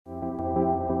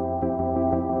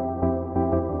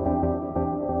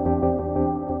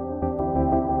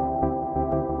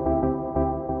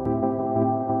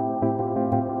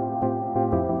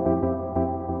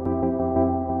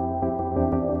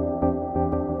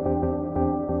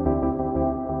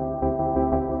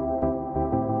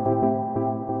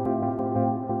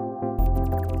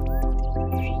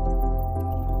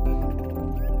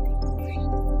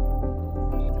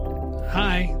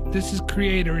This is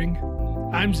Creatoring.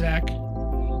 I'm Zach.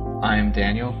 I'm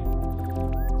Daniel.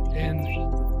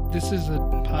 And this is a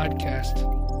podcast,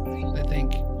 I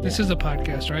think. This is a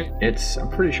podcast, right? I'm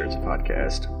pretty sure it's a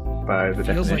podcast by the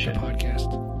Feels definition. like a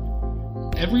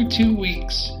podcast. Every 2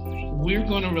 weeks, we're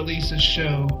going to release a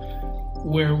show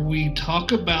where we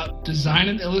talk about design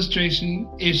and illustration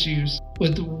issues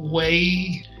with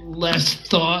way less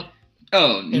thought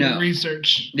and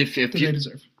research than they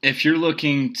deserve. If you're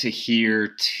looking to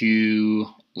hear two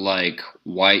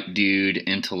white dude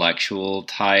intellectual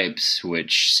types,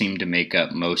 which seem to make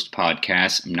up most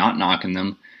podcasts, I'm not knocking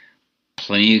them.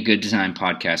 Plenty of good design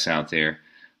podcasts out there.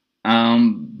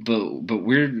 But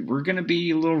we're gonna be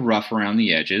a little rough around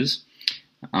the edges.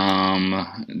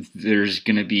 There's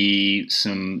gonna be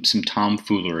some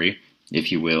tomfoolery,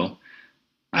 if you will.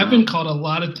 I've been called a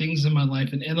lot of things in my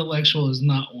life, and intellectual is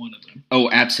not one of them. Oh,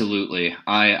 absolutely.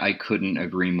 I couldn't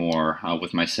agree more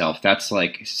with myself. That's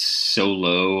so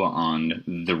low on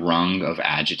the rung of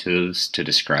adjectives to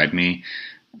describe me.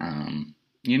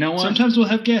 You know what? Sometimes we'll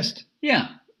have guests. Yeah,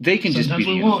 they can Sometimes just be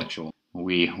the we won't. intellectual.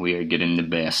 We are getting the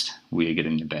best. We are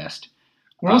getting the best.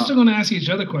 We're also going to ask each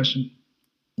other questions.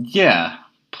 Yeah,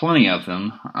 plenty of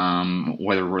them,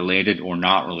 whether related or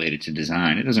not related to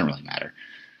design. It doesn't really matter.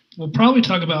 We'll probably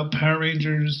talk about Power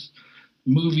Rangers,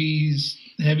 movies,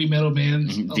 heavy metal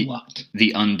bands, a lot.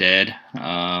 The undead,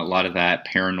 a lot of that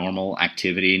Paranormal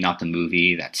Activity, not the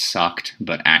movie that sucked,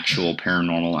 but actual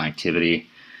Paranormal Activity.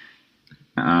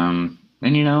 And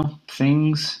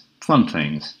things, fun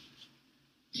things.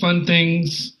 Fun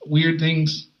things, weird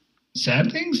things,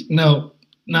 sad things? No,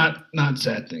 not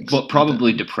sad things. Well,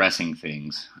 probably depressing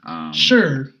things.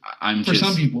 Sure, for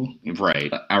some people.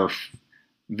 Right. Our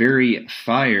very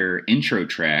fire intro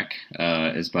track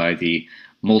is by the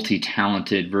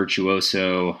multi-talented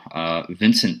virtuoso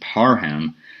Vincent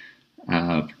Parham.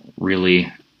 Really,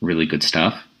 really good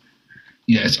stuff.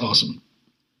 Yeah, it's awesome.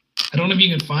 I don't know if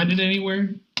you can find it anywhere,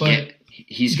 but yeah,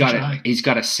 he's got a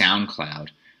SoundCloud.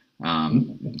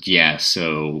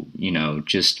 So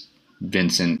just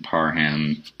Vincent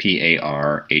Parham,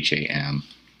 Parham.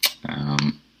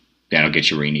 That'll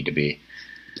get you where you need to be.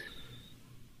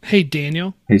 Hey,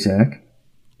 Daniel. Hey, Zach.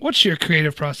 What's your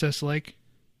creative process like?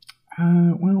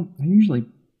 Well, I usually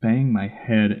bang my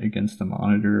head against the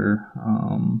monitor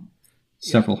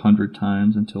several hundred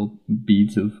times until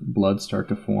beads of blood start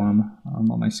to form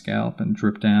on my scalp and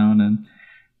drip down, and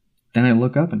then I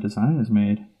look up and design is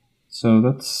made. So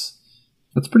that's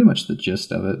pretty much the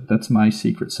gist of it. That's my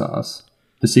secret sauce.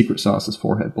 The secret sauce is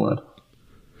forehead blood.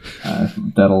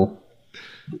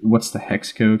 What's the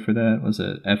hex code for that? Was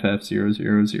it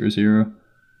FF0000?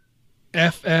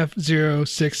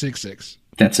 FF0666.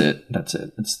 That's it.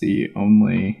 It's the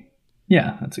only...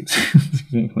 Yeah, that's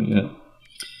exactly it.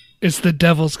 It's the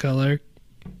devil's color.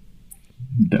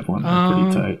 That one's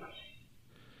pretty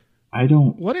tight.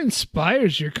 What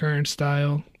inspires your current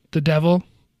style? The devil?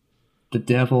 The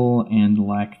devil and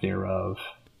lack thereof.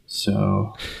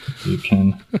 So you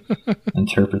can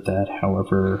interpret that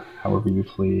however you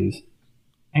please.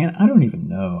 And I don't even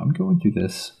know. I'm going through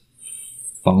this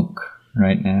funk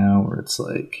right now where it's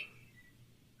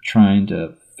trying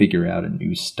to figure out a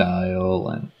new style,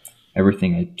 and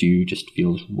everything I do just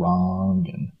feels wrong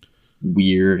and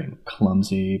weird and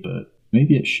clumsy, but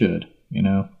maybe it should,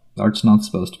 Art's not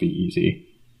supposed to be easy.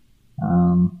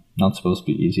 Not supposed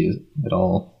to be easy at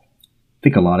all. I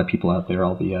think a lot of people out there,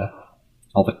 all the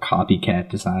copycat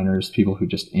designers, people who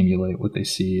just emulate what they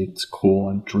see, it's cool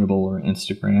on Dribbble or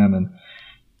Instagram, and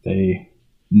they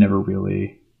never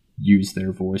really use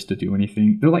their voice to do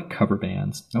anything. They're like cover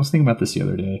bands. I was thinking about this the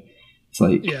other day. It's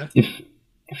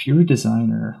if you're a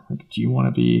designer, do you want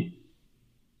to be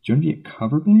a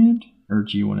cover band, or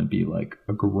do you want to be like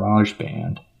a garage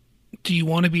band? Do you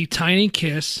want to be Tiny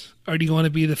Kiss, or do you want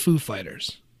to be the Foo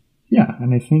Fighters? Yeah,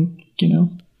 and I think,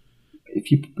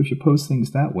 if you pose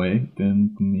things that way,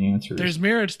 then the answer is... There's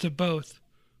merits to both.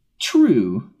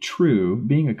 True.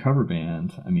 Being a cover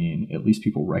band, at least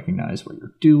people recognize what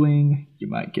you're doing. You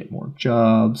might get more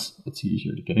jobs. It's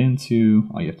easier to get into.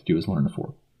 All you have to do is learn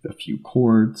a few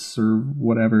chords or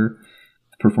whatever,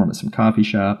 perform at some coffee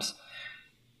shops.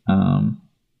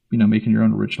 Making your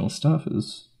own original stuff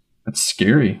that's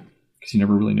scary because you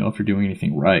never really know if you're doing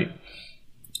anything right.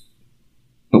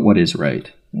 But what is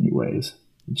right, anyways?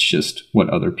 It's just what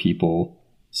other people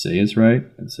say is right.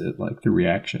 Is it the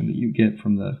reaction that you get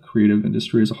from the creative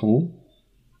industry as a whole?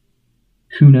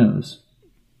 Who knows?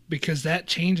 Because that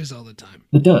changes all the time.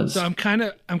 It does. So I'm kind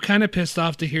of pissed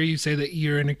off to hear you say that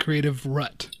you're in a creative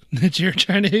rut, that you're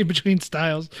trying to in between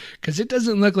styles, because it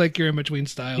doesn't look like you're in between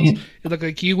styles. It looked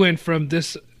like you went from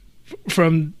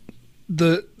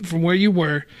from where you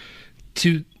were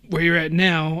to where you're at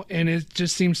now, and it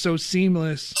just seems so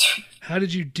seamless. How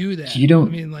did you do that? You don't.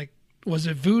 I mean, like, was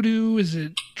it voodoo? Is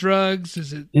it drugs?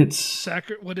 Is it It's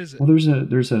what is it? Well,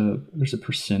 there's a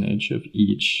percentage of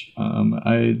each. I'm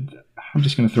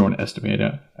just going to throw an estimate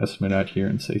out here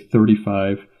and say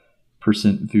 35%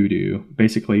 voodoo.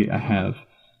 Basically, I have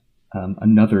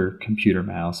another computer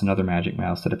mouse, another magic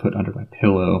mouse that I put under my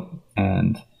pillow,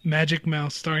 and Magic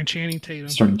Mouse starring Channing Tatum.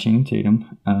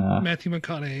 Matthew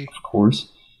McConaughey, of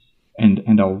course,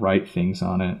 and I'll write things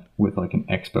on it with like an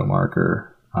expo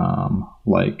marker,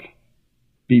 like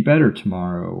 "Be better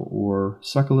tomorrow" or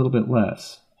 "Suck a little bit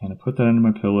less," and I put that under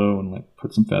my pillow and like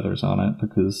put some feathers on it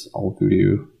because all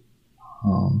voodoo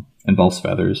involves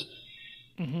feathers.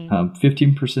 15%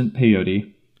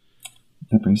 peyote.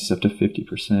 That brings us up to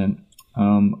 50%.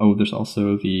 There's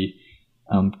also the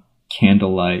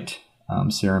candlelight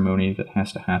ceremony that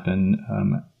has to happen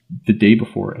the day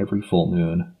before every full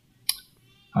moon.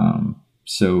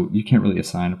 So you can't really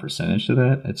assign a percentage to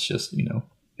that. It's just,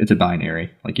 it's a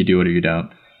binary. Like you do it or you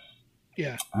don't.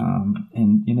 Yeah.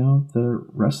 And, the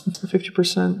rest of the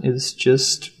 50% is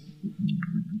just,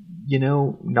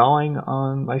 gnawing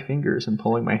on my fingers and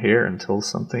pulling my hair until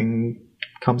something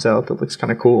comes out that looks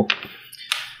kind of cool.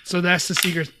 So that's the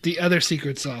secret, the other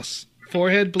secret sauce.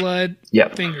 Forehead blood,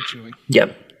 Yep. finger chewing.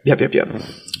 Yep.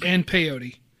 And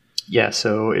peyote. Yeah,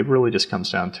 so it really just comes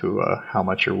down to how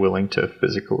much you're willing to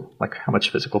how much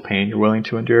physical pain you're willing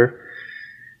to endure,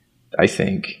 I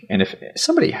think. And if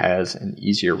somebody has an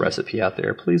easier recipe out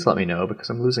there, please let me know, because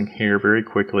I'm losing hair very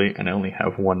quickly and I only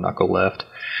have one knuckle left.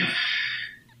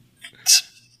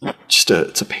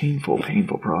 It's a painful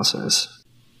process.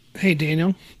 Hey,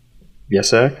 Daniel. Yes,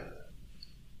 Zach?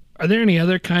 Are there any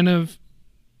other kind of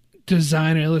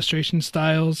design or illustration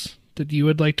styles that you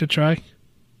would like to try?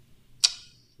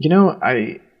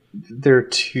 There are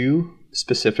two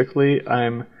specifically.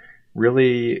 I'm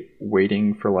really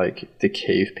waiting for like the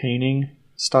cave painting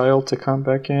style to come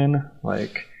back in,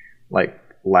 like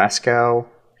Lascaux,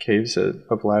 Caves of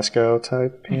Lascaux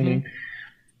type painting.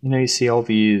 You see all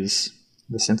this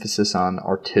emphasis on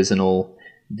artisanal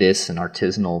this and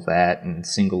artisanal that and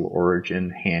single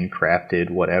origin, handcrafted,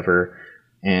 whatever,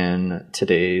 in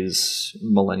today's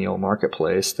millennial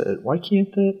marketplace. That why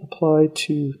can't that apply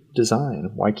to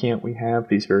design? Why can't we have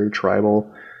these very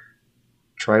tribal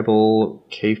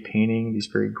cave painting, these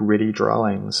very gritty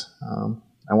drawings?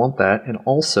 I want that. And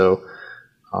also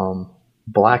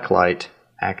blacklight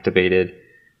activated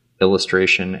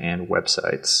illustration and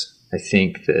websites. I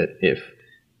think that if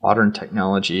modern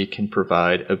technology can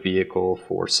provide a vehicle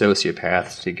for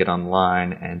sociopaths to get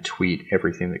online and tweet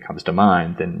everything that comes to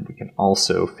mind, then we can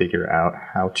also figure out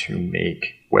how to make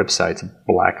websites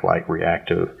blacklight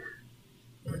reactive.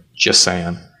 Just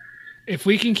saying. If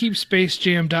we can keep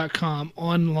spacejam.com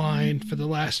online for the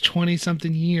last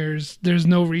 20-something years, there's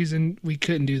no reason we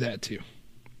couldn't do that too.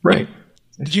 Right.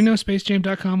 Did you know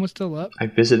spacejam.com was still up? I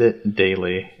visit it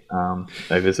daily.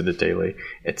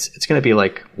 It's going to be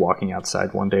like walking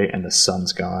outside one day and the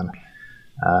sun's gone,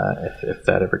 if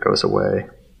that ever goes away.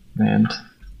 And,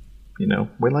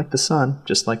 we like the sun,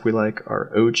 just like we like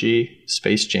our OG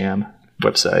Space Jam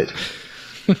website.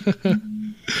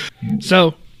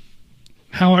 So,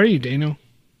 how are you, Daniel?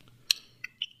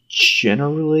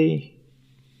 Generally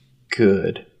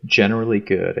good.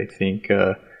 I think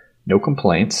no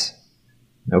complaints.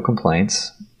 How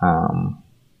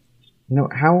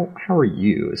are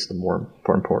you is the more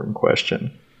important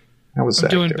question. How was that?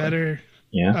 I'm doing better.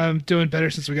 Yeah? I'm doing better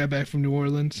since we got back from New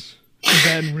Orleans.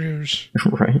 Baton Rouge.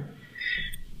 Right.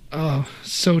 Oh,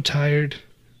 so tired.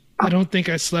 I don't think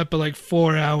I slept but like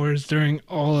 4 hours during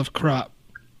all of crop.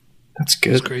 That's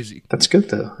good. It's crazy. That's good,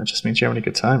 though. It just means you're having a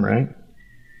good time, right?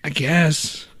 I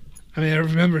guess. I mean, I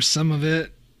remember some of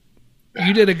it.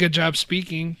 You did a good job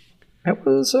speaking. That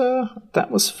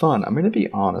was fun. I'm going to be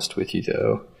honest with you,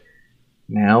 though.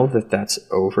 Now that that's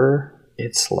over,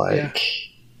 it's like... Yeah.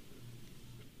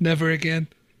 Never again?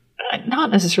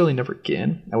 Not necessarily never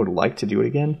again. I would like to do it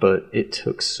again, but it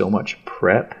took so much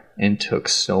prep and took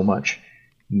so much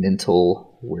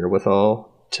mental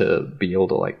wherewithal to be able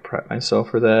to like prep myself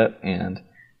for that. And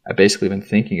I basically been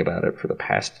thinking about it for the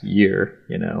past year.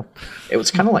 It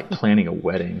was kind of like planning a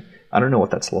wedding. I don't know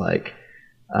what that's like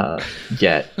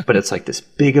yet, but it's like this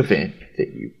big event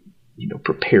that you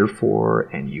prepare for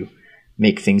and you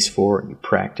make things for and you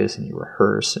practice and you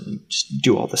rehearse and you just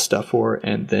do all this stuff for,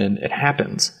 and then it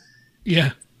happens.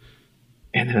 Yeah.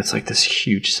 And then it's like this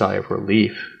huge sigh of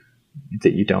relief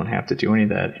that you don't have to do any of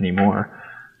that anymore.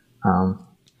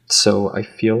 So I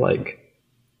feel like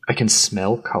I can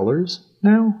smell colors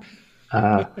now.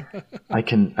 I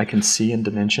can see in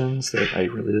dimensions that I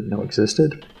really didn't know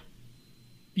existed.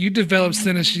 You developed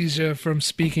synesthesia from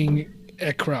speaking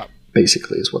at Crop.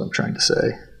 Basically, is what I'm trying to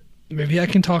say. Maybe I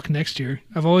can talk next year.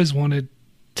 I've always wanted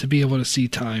to be able to see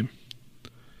time.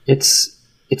 It's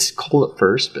cool at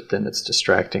first, but then it's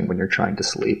distracting when you're trying to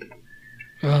sleep.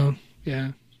 Oh,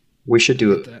 yeah. We should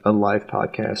do a live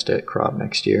podcast at Crop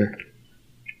next year.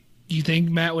 You think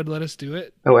Matt would let us do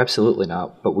it? Oh, absolutely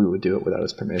not. But we would do it without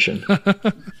his permission.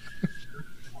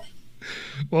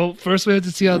 Well, first we have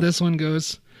to see how this one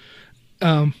goes.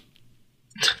 Do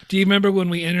you remember when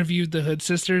we interviewed the Hood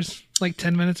Sisters like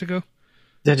 10 minutes ago?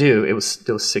 I do. It was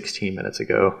 16 minutes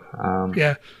ago.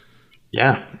 Yeah.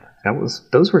 Yeah,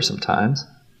 those were some times.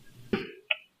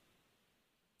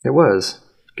 It was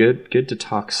good to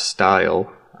talk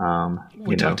style.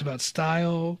 We talked about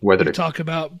style. Whether we talk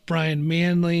about Brian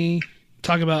Manley.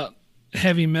 Talk about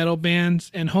heavy metal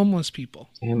bands and homeless people.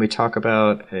 And we talk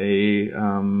about a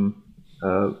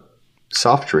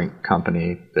soft drink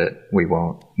company that we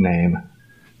won't name.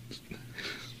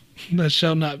 That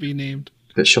shall not be named.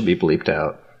 That shall be bleeped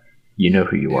out. You know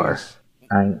who you are.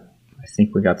 I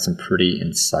think we got some pretty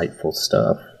insightful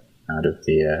stuff out of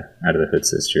the Hood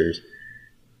Sisters.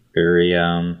 Very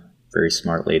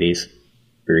smart ladies.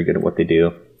 Very good at what they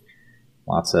do.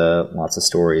 Lots of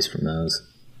stories from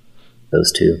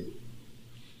those two.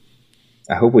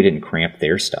 I hope we didn't cramp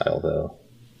their style though.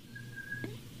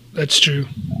 That's true.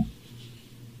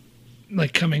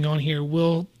 Like coming on here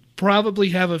will probably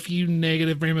have a few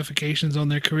negative ramifications on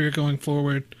their career going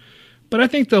forward. But I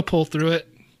think they'll pull through it.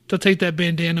 They'll take that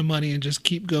bandana money and just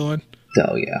keep going.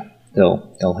 Oh yeah.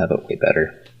 They'll have it way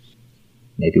better.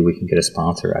 Maybe we can get a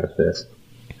sponsor out of this.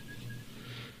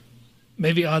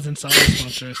 Maybe Odds and Sods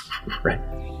sponsor us. Right.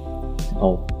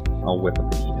 I'll whip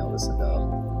up an email to send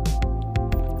out.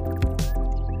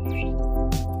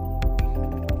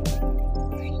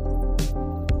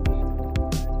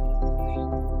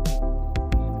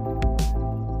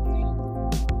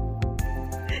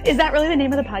 Is that really the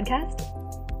name of the podcast?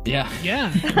 Yeah.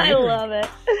 Yeah. I love it.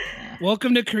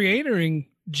 Welcome to Creatoring,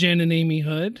 Jen and Amy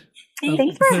Hood.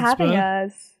 Thanks for having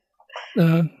us.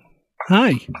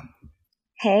 Hi.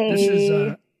 Hey. This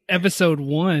is episode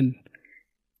 1.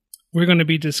 We're going to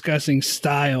be discussing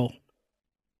style.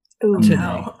 Ooh, today.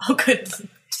 no. Oh, good.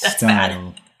 That's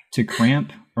Style. bad. To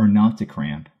cramp or not to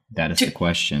cramp? That is the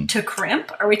question. To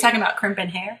crimp? Are we talking about crimping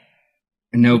hair?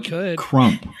 No, We could.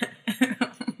 crump.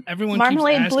 Everyone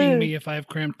Marmalade keeps asking blue. me if I have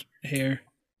crimped hair.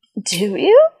 Do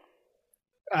you?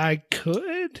 I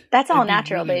could. That's all That'd be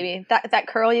natural, really- baby. That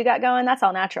curl you got going, that's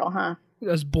all natural, huh?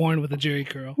 I was born with a Jerry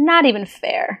curl. Not even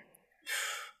fair.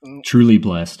 Truly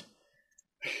blessed.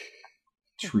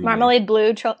 Truly. Marmalade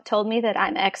Blue told me that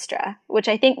I'm extra, which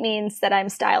I think means that I'm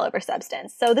style over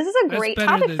substance. So this is a That's great better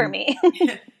topic than- for me.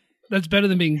 That's better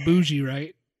than being bougie,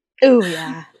 right? Ooh,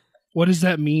 yeah. What does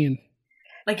that mean?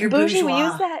 Like you're Bougie, bourgeois. we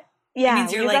use that. It Yeah, means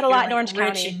we you're use like, that a lot in you're Orange like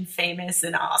rich County. and famous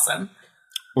and awesome.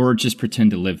 Or just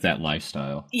pretend to live that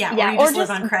lifestyle. Yeah, Yeah, or you or just live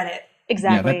just- on credit.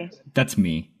 Exactly. Yeah, that's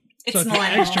me. It's So if you're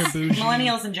extra millennials. bougie-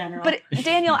 Millennials in general. But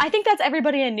Daniel, I think that's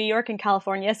everybody in New York and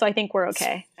California, so I think we're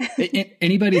okay.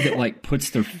 Anybody that like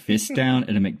puts their fist down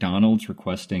at a McDonald's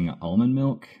requesting almond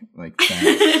milk, like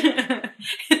that,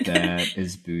 that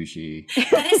is bougie.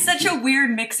 that is such a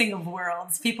weird mixing of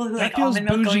worlds. People who That like feels almond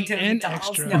milk going bougie to and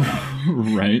McDonald's. extra.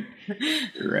 No.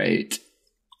 Right.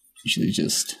 Usually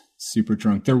just super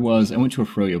drunk. I went to a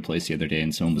froyo place the other day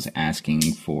and someone was asking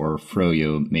for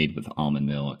froyo made with almond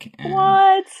milk. And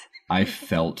What? I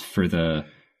felt for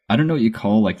I don't know what you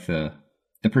call like the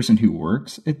person who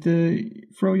works at the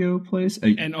froyo place.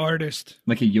 An artist.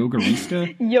 Like a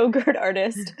yogarista? Yogurt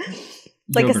artist.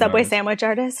 Like a Yogurt Subway artist. sandwich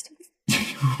artist.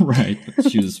 Right.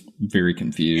 She was very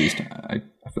confused. I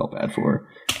felt bad for her.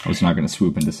 I was not going to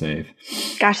swoop in to save.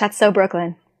 Gosh, that's so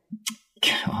Brooklyn.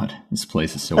 God, this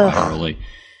place is so Ugh. eye rolly.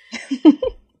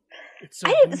 It's so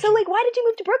So, like, why did you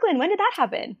move to Brooklyn? When did that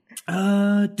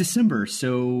happen? December.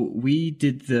 So we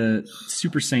did the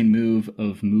super sane move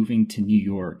of moving to New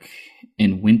York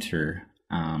in winter.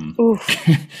 Oof.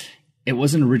 It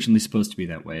wasn't originally supposed to be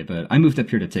that way, but I moved up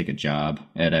here to take a job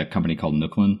at a company called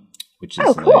Nooklin, which is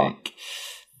Oh, cool.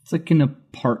 it's like an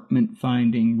apartment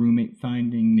finding, roommate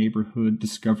finding, neighborhood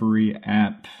discovery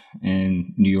app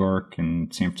in New York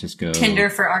and San Francisco.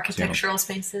 Tinder for architectural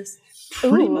spaces.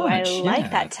 Pretty Ooh, much, I like yeah.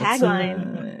 that That's,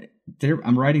 tagline.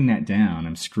 I'm writing that down.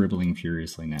 I'm scribbling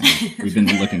furiously now. We've been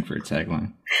looking for a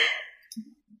tagline.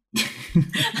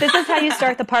 This is how you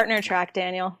start the partner track,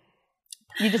 Daniel.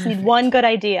 You just need one good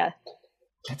idea.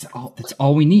 That's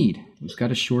all we need. We've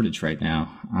got a shortage right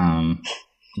now.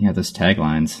 Yeah, those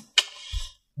taglines.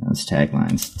 Those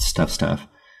taglines, stuff.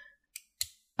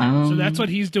 So that's what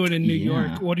he's doing in New yeah.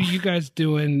 York. What are you guys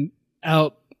doing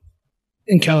out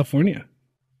in California?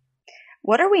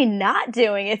 What are we not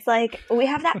doing? It's like we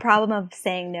have that problem of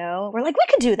saying no. We're like, we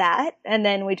could do that. And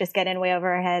then we just get in way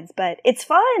over our heads. But it's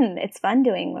fun. It's fun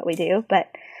doing what we do. But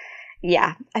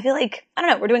yeah, I feel like, I don't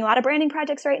know, we're doing a lot of branding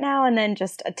projects right now. And then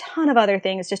just a ton of other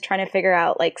things, just trying to figure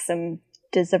out like some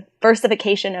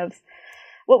diversification of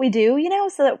what we do, you know,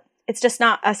 so that it's just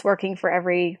not us working for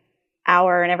every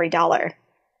hour and every dollar.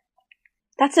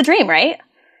 That's the dream, right?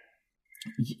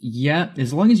 Yeah,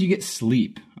 as long as you get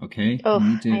sleep, okay? Oh,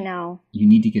 I know. You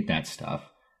need to get that stuff.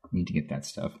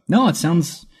 No, it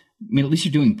sounds, I mean, at least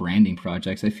you're doing branding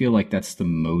projects. I feel like that's the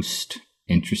most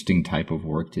interesting type of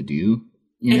work to do.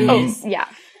 You know? Oh, yeah.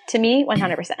 To me,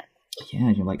 100%.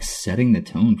 Yeah, you're like setting the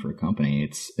tone for a company.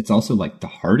 It's also like the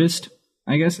hardest,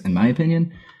 I guess, in my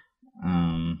opinion.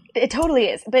 It totally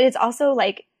is. But it's also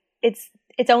like, it's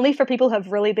only for people who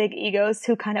have really big egos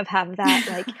who kind of have that,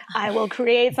 like, I will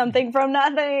create something from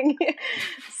nothing.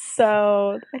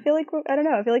 So I feel like, I don't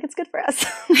know, I feel like it's good for us.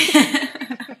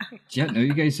 Yeah, no,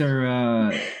 you guys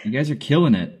are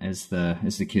killing it, as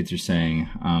the kids are saying.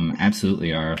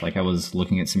 Absolutely are. Like, I was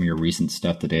looking at some of your recent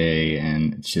stuff today,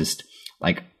 and it's just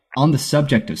like, on the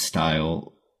subject of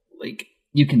style, like,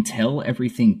 you can tell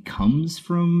everything comes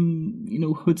from, you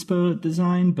know, Chutzpah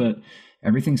design, but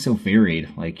everything's so varied.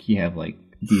 Like, you have like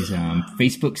these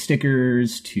Facebook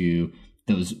stickers to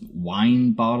those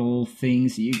wine bottle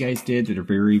things that you guys did that are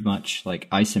very much like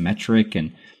isometric,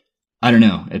 and I don't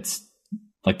know, it's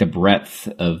like the breadth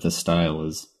of the style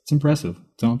it's impressive.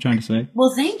 That's all I'm trying to say.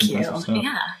 Well, thank you. Impressive stuff.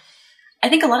 Yeah. I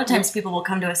think a lot of times people will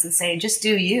come to us and say, just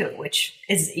do you, which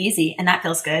is easy, and that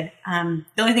feels good. The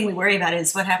only thing we worry about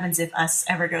is what happens if us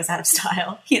ever goes out of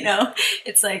style, you know?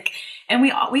 It's like, and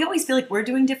we always feel like we're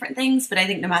doing different things, but I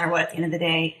think no matter what, at the end of the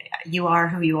day, you are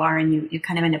who you are, and you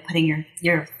kind of end up putting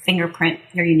your fingerprint,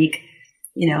 your unique,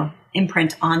 you know,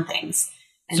 imprint on things.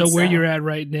 And so where you're at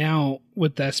right now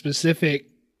with that specific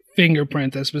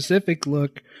fingerprint, that specific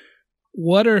look,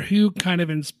 what or who kind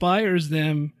of inspires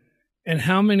them? And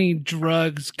how many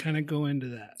drugs kind of go into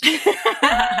that?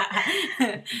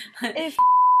 If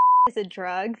is a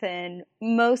drug, then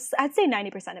I'd say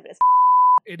 90% of it is.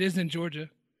 It is in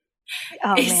Georgia.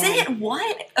 Oh, is man. it?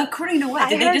 What? According to what?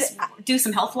 Did they just do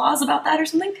some health laws about that or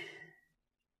something?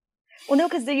 Well, no,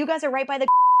 because you guys are right by the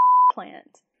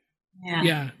plant.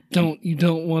 Yeah. You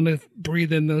don't want to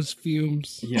breathe in those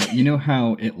fumes. Yeah, you know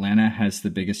how Atlanta has the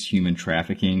biggest human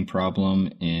trafficking problem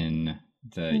in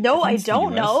No, I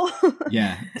don't know.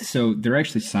 Yeah, so there are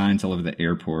actually signs all over the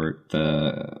airport,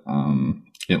 the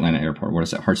Atlanta airport. What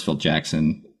is it?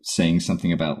 Hartsfield-Jackson, saying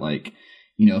something about, like,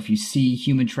 you know, if you see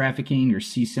human trafficking or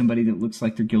see somebody that looks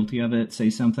like they're guilty of it, say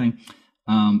something.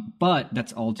 But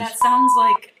that's all just.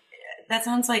 That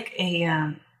sounds like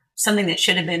a something that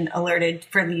should have been alerted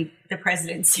for the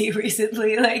presidency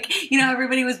recently. Like, you know,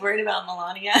 everybody was worried about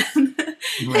Melania.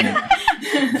 Right.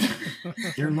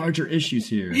 There are larger issues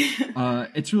here.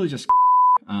 It's really just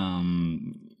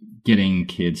getting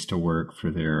kids to work for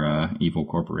their evil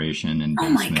corporation and oh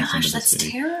my basements gosh, into the that's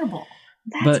city. Terrible.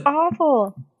 That's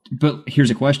awful. But here's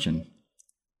a question: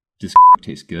 does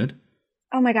taste good?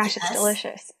 Oh my gosh, it's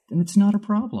delicious. Then it's not a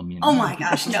problem. You know? Oh my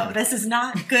gosh, no, this is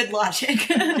not good logic.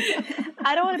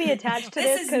 I don't want to be attached to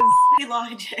this because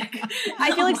logic.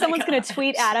 I feel like someone's going to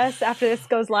tweet at us after this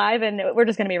goes live, and we're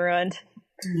just going to be ruined.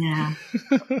 Yeah.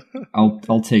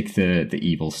 I'll take the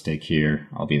evil stick here.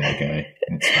 I'll be that guy.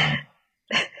 It's fine.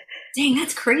 Dang,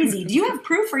 that's crazy. Do you have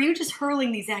proof, or are you just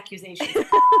hurling these accusations?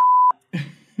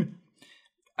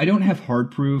 I don't have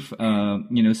hard proof.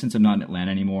 You know, since I'm not in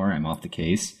Atlanta anymore, I'm off the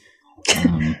case.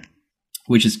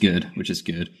 Which is good.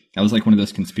 I was like one of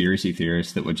those conspiracy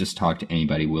theorists that would just talk to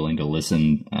anybody willing to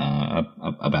listen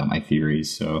about my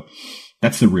theories. So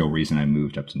that's the real reason I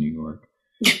moved up to New York.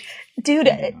 Dude,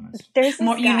 there's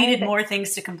more. You needed more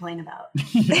things to complain about.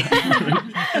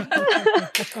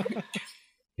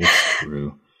 It's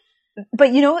true.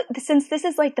 But you know, since this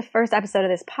is like the first episode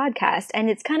of this podcast, and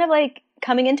it's kind of like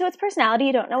coming into its personality,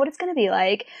 you don't know what it's going to be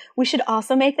like. We should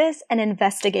also make this an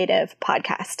investigative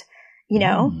podcast. You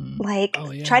know,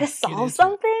 try to solve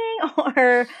something,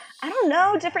 or I don't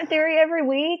know, different theory every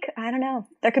week. I don't know.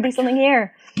 There could be something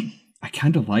here. I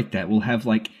kind of like that. We'll have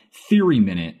like Theory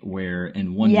Minute, where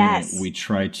in 1 minute we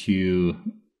try to,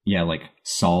 like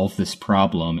solve this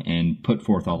problem and put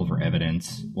forth all of our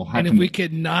evidence. We'll have, and if we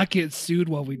could not get sued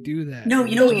while we do that. No,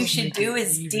 you know what you should do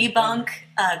is debunk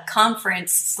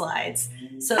conference slides.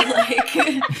 So like,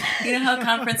 you know how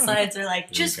conference slides are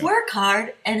like, just work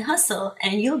hard and hustle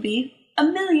and you'll be a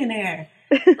millionaire.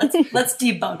 Let's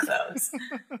debunk those.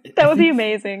 That would be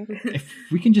amazing. If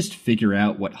we can just figure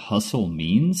out what hustle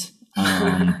means,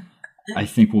 I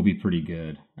think we'll be pretty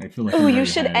good. I feel like Oh, you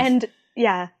should end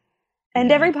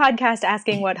every podcast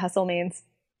asking what hustle means.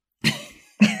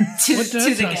 What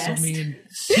does hustle mean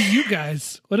to you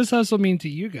guys? What does hustle mean to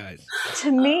you guys?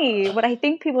 To me, what I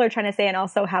think people are trying to say, and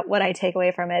also what I take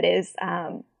away from it is,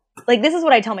 like, this is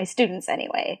what I tell my students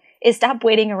anyway, is stop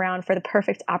waiting around for the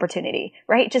perfect opportunity,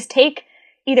 right? Just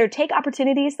either take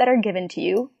opportunities that are given to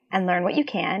you and learn what you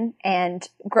can and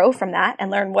grow from that and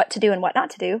learn what to do and what not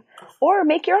to do, or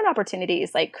make your own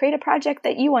opportunities, like create a project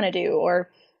that you want to do, or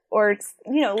learn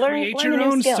Create your a new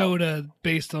own skill. soda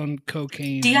based on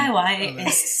cocaine. DIY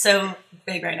is so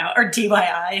big right now, or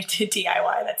DIY to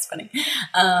DIY. That's funny.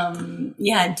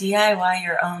 DIY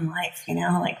your own life.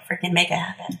 Like freaking make it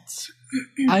happen.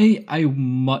 I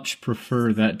much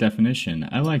prefer that definition.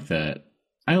 I like that.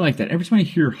 Every time I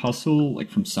hear hustle, like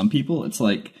from some people, it's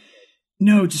like,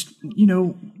 no, just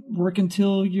work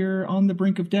until you're on the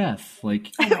brink of death.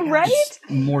 Like, right?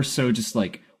 More so, just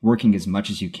like working as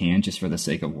much as you can, just for the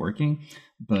sake of working.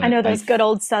 But I know those good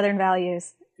old Southern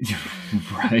values.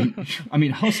 Right. I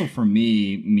mean, hustle for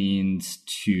me means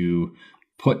to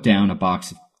put down a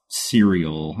box of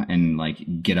cereal and like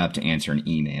get up to answer an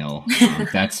email.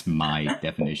 That's my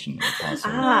definition of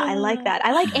hustle. I like that.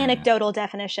 I like anecdotal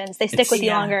definitions. They stick with you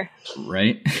longer.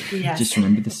 Right? Yes. Just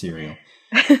remember the cereal.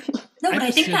 No, but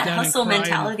I think that hustle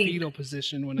mentality. In the fetal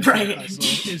position when I say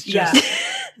hustle is just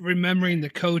remembering the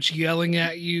coach yelling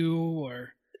at you, or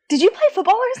did you play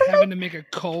football or something? Having to make a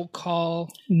cold call.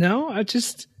 No, I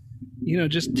just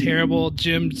terrible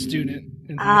gym student.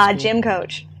 Gym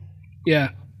coach.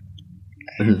 Yeah.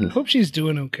 Hope she's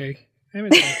doing okay. I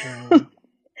haven't talked to her in a while.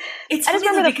 I just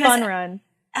remember the fun run.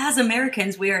 As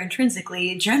Americans, we are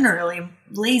intrinsically, generally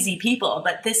lazy people,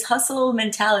 but this hustle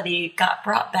mentality got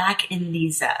brought back in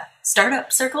these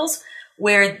startup circles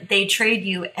where they trade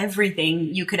you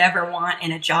everything you could ever want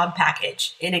in a job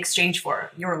package in exchange for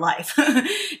your life.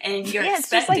 And you're it's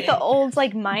just like the old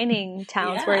mining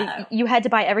towns where you had to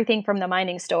buy everything from the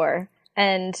mining store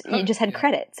and you just had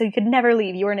credit, so you could never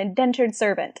leave. You were an indentured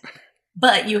servant.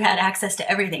 But you had access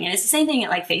to everything. And it's the same thing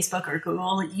at Facebook or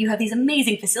Google. You have these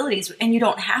amazing facilities and you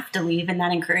don't have to leave. And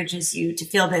that encourages you to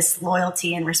feel this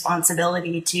loyalty and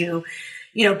responsibility to,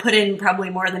 put in probably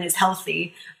more than is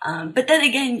healthy. But then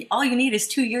again, all you need is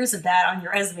 2 years of that on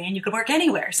your resume and you could work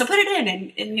anywhere. So put it in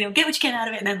and get what you can out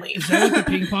of it and then leave. Is that what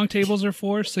the ping pong tables are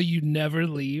for? So you never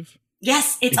leave?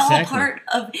 Yes, it's all part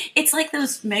of, it's like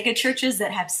those mega churches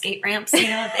that have skate ramps,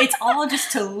 it's all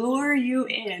just to lure you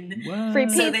in. What? Free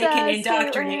pizza, so they can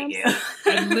indoctrinate you.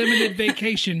 Unlimited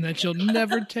vacation that you'll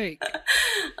never take.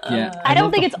 Yeah, I don't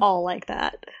think it's all like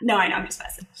that. No, I know, I'm just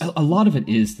messing. A lot of it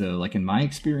is, though, like in my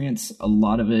experience, a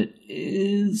lot of it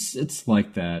is, it's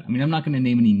like that. I mean, I'm not going to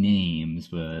name any names,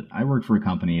 but I worked for a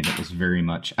company that was very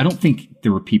much, I don't think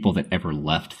there were people that ever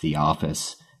left the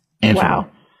office, ever.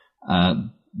 Wow.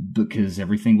 Because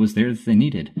everything was there that they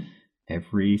needed.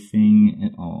 Everything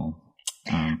at all.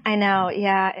 I know,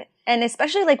 yeah. And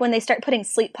especially when they start putting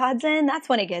sleep pods in, that's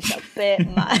when it gets a bit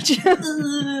much.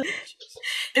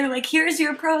 They're like, here's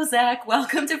your Prozac.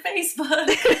 Welcome to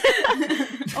Facebook.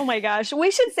 Oh my gosh.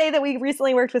 We should say that we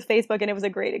recently worked with Facebook and it was a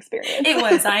great experience. It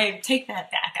was. I take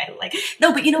that back.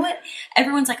 No, but you know what?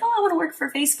 Everyone's like, oh, I want to work for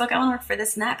Facebook. I want to work for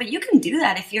this and that. But you can do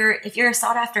that if you're a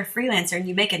sought after freelancer and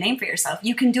you make a name for yourself.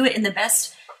 You can do it in the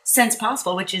best sense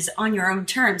possible, which is on your own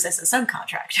terms as a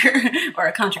subcontractor or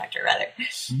a contractor rather.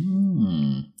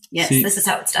 Yes, see, this is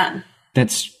how it's done.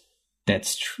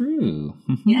 That's true.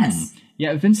 Yes.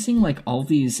 Yeah, I've been seeing all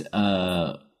these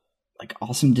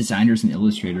awesome designers and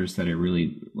illustrators that I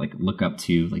really look up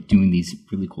to, doing these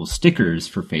really cool stickers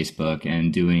for Facebook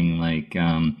and doing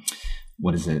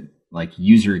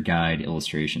user guide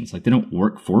illustrations. They don't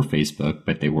work for Facebook,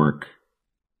 but they work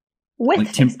with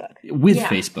Facebook. With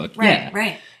Facebook.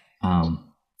 Right.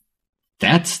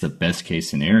 That's the best case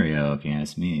scenario, if you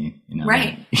ask me.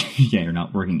 Right. Yeah, you're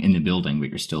not working in the building, but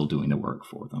you're still doing the work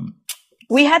for them.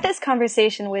 We had this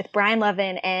conversation with Brian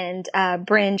Levin and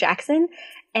Bryn Jackson,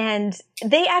 and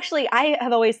they actually, I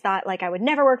have always thought I would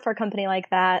never work for a company like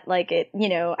that.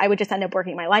 I would just end up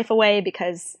working my life away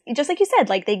because, just like you said,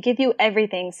 they give you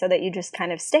everything so that you just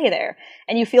kind of stay there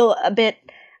and you feel a bit,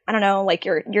 I don't know,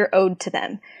 you're owed to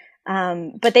them.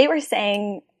 But they were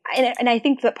saying, and I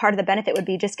think that part of the benefit would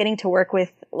be just getting to work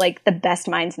with the best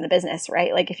minds in the business,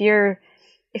 right? If you're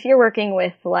working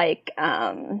with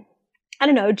I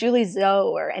don't know, Julie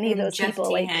Zoe or any of those Jeff people.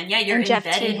 Tehan. Yeah, you're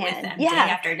embedded with them day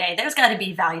after day. There's got to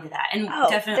be value to that. And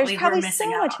definitely there's probably we're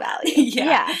missing so out. much value.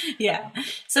 Yeah.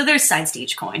 So there's sides to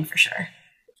each coin for sure.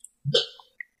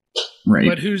 Right.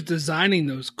 But who's designing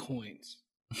those coins?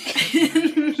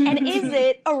 And is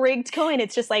it a rigged coin?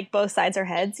 It's just like both sides are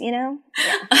heads, you know?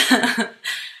 Yeah.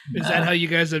 Is that how you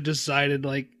guys have decided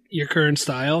like your current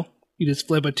style? You just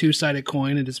flip a 2-sided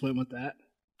coin and just went with that?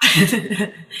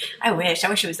 I wish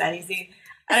it was that easy.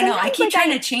 I don't know. I keep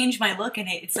trying to change my look, and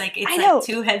it's like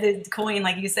 2-headed coin,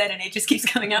 like you said, and it just keeps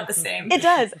coming out the same. It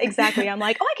does, exactly. I'm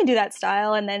like, oh, I can do that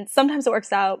style, and then sometimes it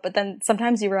works out, but then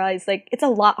sometimes you realize like it's a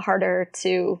lot harder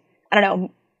to, I don't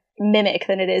know, mimic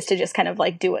than it is to just kind of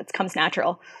like do what comes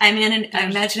natural. I mean, I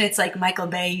imagine it's like Michael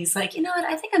Bay. He's like, you know what?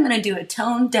 I think I'm going to do a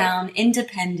toned down,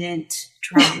 independent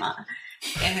drama.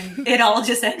 And it all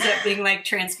just ends up being like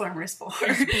Transformers 4.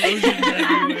 Explosions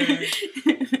everywhere.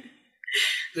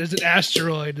 There's an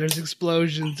asteroid, there's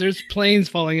explosions, there's planes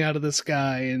falling out of the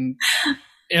sky, and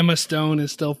Emma Stone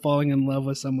is still falling in love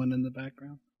with someone in the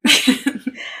background.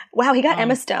 Wow, he got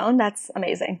Emma Stone. That's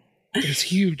amazing. It's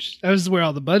huge. That was where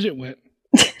all the budget went.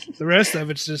 The rest of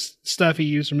it's just stuff he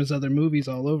used from his other movies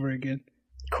all over again.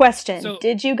 Question. So,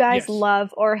 did you guys yes.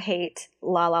 love or hate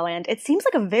La La Land? It seems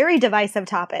like a very divisive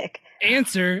topic.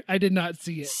 Answer, I did not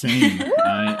see it. Same.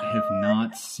 I have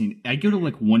not seen. I go to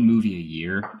like one movie a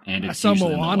year, and it's I saw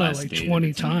usually on the Moana last like day that 20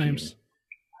 it's in the times.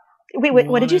 Wait,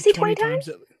 what did you see 20 times?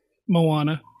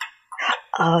 Moana.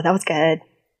 Oh, that was good.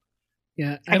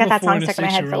 Yeah. I got that song stuck in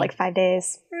my head for like 5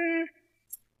 days.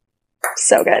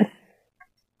 So good.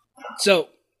 So,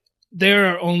 there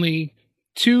are only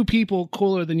 2 people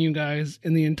cooler than you guys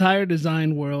in the entire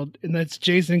design world, and that's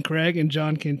Jason Craig and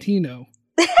John Cantino.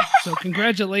 So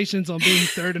congratulations on being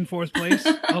 3rd and 4th place.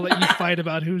 I'll let you fight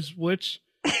about who's which.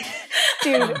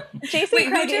 Dude, Jason Wait,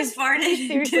 Craig who just farted?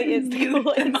 seriously is the mute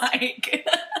coolest. the mic.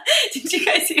 Did you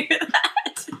guys hear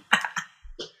that?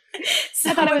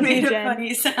 Someone made a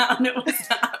funny sound. It was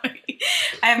not me.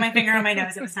 I have my finger on my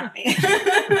nose. It was not me.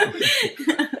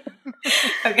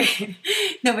 Okay.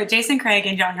 No, but Jason Craig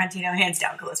and John Cantino, hands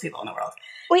down, coolest people in the world.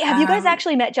 Wait, have you guys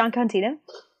actually met John Cantino?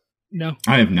 No,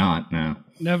 I have not. No.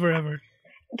 never ever.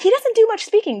 He doesn't do much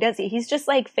speaking, does he? He's just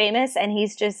like famous, and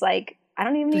he's just like, I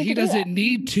don't even need He to do doesn't that.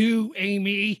 need to,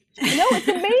 Amy. No, it's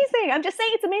amazing. I'm just saying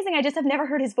it's amazing. I just have never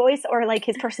heard his voice or like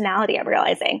his personality, I'm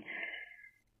realizing.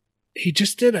 He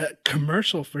just did a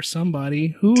commercial for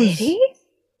somebody. Who Did is he?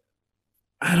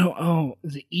 I don't know.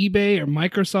 Is it eBay or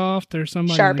Microsoft or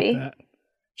somebody Sharpie. like that?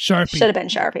 Sharpie. Should have been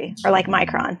Sharpie or like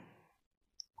Micron.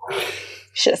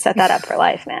 Should have set that up for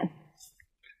life, man.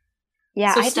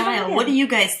 Yeah. So I style. What do you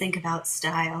guys think about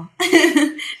style?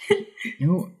 You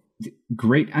know,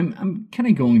 great. I'm kind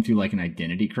of going through like an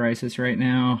identity crisis right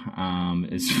now,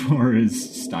 as far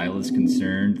as style is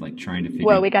concerned. Like trying to figure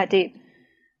Whoa, we got deep.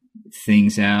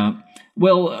 things out.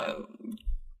 Well,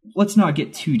 let's not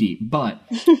get too deep. But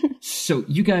so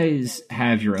you guys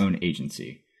have your own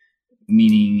agency,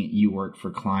 meaning you work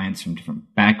for clients from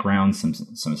different backgrounds.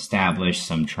 Some established,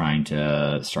 some trying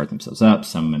to start themselves up,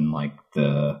 some in like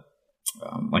the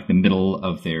middle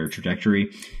of their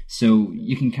trajectory. So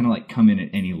you can kind of like come in at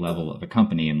any level of a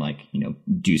company and like, you know,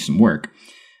 do some work.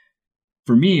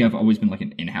 For me, I've always been like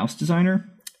an in-house designer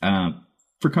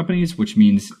for companies, which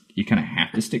means you kind of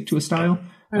have to stick to a style,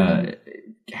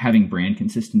 having brand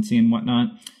consistency and whatnot.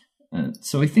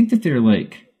 So I think that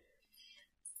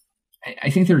I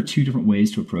think there are 2 different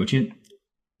ways to approach it.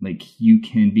 Like you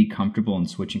can be comfortable in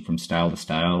switching from style to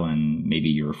style, and maybe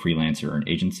you're a freelancer or an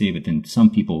agency, but then some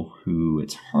people who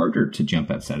it's harder to jump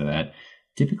outside of that,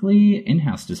 typically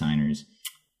in-house designers.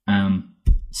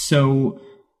 So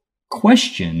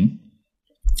question,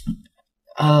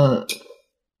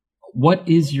 what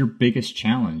is your biggest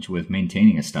challenge with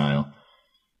maintaining a style?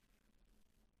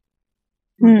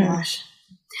 Oh gosh.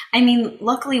 I mean,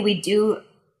 luckily we do,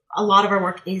 a lot of our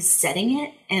work is setting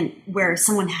it and where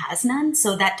someone has none.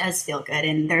 So that does feel good.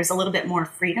 And there's a little bit more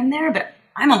freedom there, but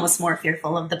I'm almost more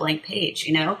fearful of the blank page,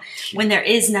 you know, when there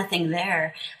is nothing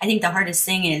there. I think the hardest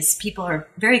thing is people are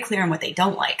very clear on what they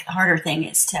don't like. The harder thing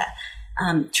is to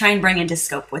try and bring into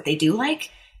scope what they do like.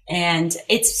 And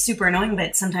it's super annoying,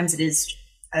 but sometimes it is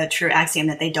a true axiom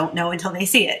that they don't know until they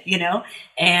see it, you know?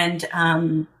 And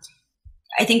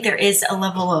I think there is a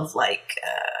level of like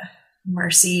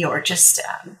mercy or just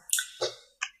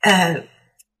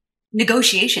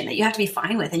negotiation that you have to be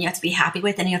fine with and you have to be happy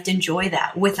with and you have to enjoy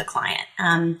that with a client.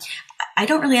 I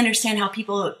don't really understand how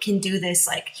people can do this.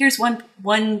 Like, here's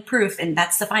one proof and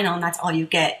that's the final and that's all you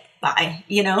get by,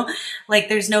 you know, like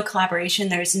there's no collaboration.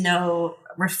 There's no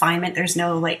refinement. There's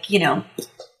no like, you know,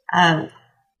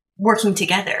 working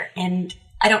together. And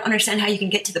I don't understand how you can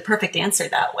get to the perfect answer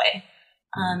that way.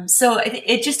 So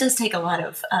it just does take a lot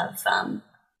of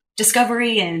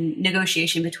discovery and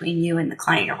negotiation between you and the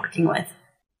client you're working with.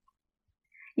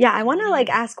 Yeah, I want to like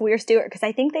ask Weir Stewart because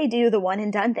I think they do the one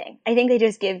and done thing. I think they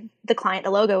just give the client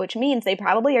the logo, which means they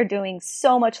probably are doing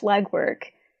so much legwork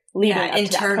leading up internally.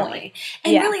 to that point.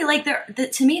 And really, like,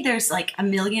 to me, there's like a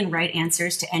million right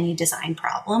answers to any design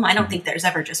problem. I don't think there's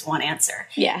ever just one answer.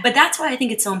 Yeah. But that's why I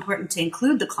think it's so important to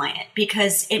include the client,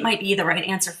 because it might be the right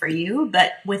answer for you,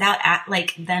 but without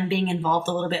like them being involved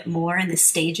a little bit more in the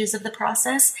stages of the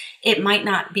process, it might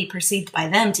not be perceived by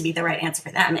them to be the right answer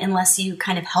for them unless you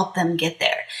kind of help them get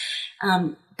there.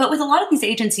 But with a lot of these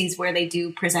agencies where they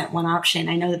do present one option,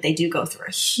 I know that they do go through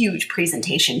a huge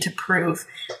presentation to prove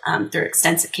through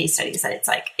extensive case studies that it's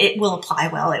like, it will apply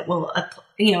well, it will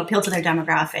appeal to their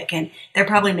demographic. And they're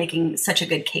probably making such a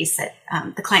good case that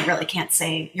the client really can't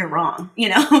say you're wrong,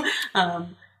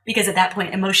 because at that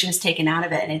point emotion is taken out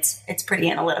of it and it's pretty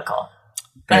analytical.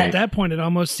 But at that point, it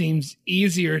almost seems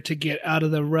easier to get out of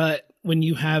the rut when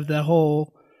you have the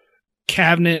whole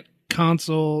cabinet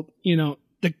console,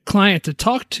 the client to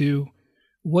talk to.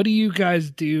 What do you guys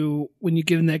do when you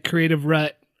get in that creative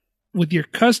rut with your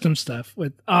custom stuff,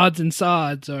 with odds and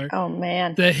sods or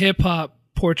the hip hop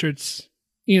portraits?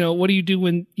 What do you do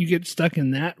when you get stuck in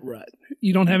that rut?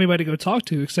 You don't have anybody to go talk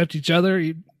to except each other.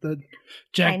 The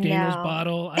Jack Daniels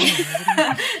bottle. I don't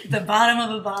know. The bottom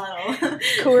of a bottle.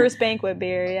 Coors Banquet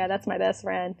beer. Yeah, that's my best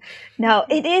friend. No,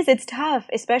 it is. It's tough,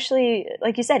 especially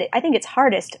like you said. I think it's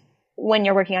hardest when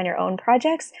you're working on your own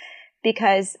projects.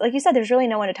 Because, like you said, there's really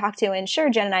no one to talk to. And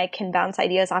sure, Jen and I can bounce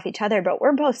ideas off each other, but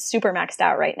we're both super maxed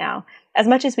out right now. As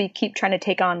much as we keep trying to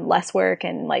take on less work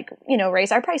and,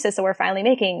 raise our prices so we're finally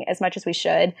making as much as we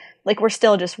should, we're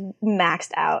still just maxed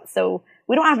out. So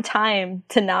we don't have time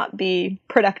to not be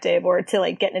productive or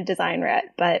to, get in a design rut.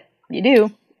 But you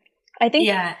do. I think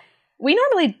we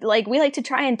normally, we like to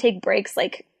try and take breaks.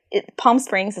 Palm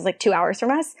Springs is 2 hours from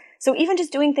us. So even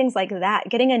just doing things like that,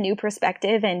 getting a new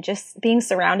perspective and just being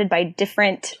surrounded by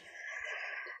different,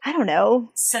 I don't know,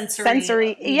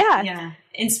 sensory,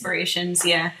 inspirations,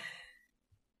 yeah,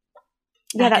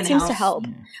 that seems to help.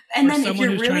 Yeah. And then if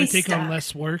you're really trying to take on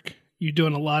less work, you're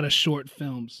doing a lot of short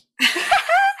films.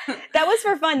 That was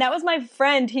for fun. That was my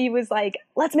friend. He was like,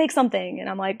 "Let's make something," and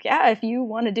I'm like, "Yeah, if you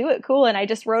want to do it, cool." And I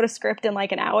just wrote a script in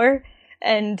an hour,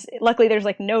 and luckily there's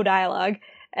no dialogue.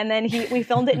 And then we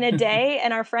filmed it in a day,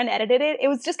 and our friend edited it. It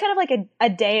was just kind of a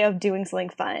day of doing something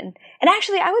fun. And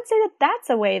actually, I would say that that's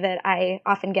a way that I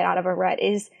often get out of a rut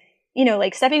is,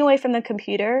 stepping away from the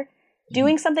computer,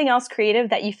 doing something else creative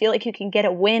that you feel like you can get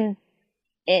a win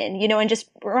in, and just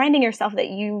reminding yourself that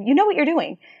you know what you're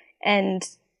doing. And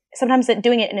sometimes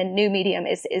doing it in a new medium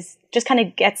is just kind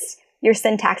of gets your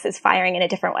syntaxes firing in a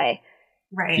different way.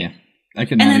 Right. Yeah, I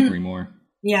could not agree more.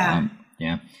 Yeah.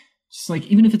 Yeah. Just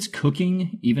even if it's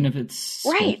cooking, even if it's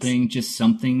sculpting, just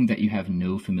something that you have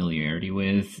no familiarity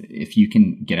with, if you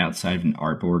can get outside of an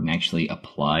artboard and actually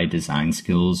apply design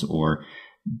skills or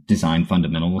design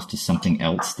fundamentals to something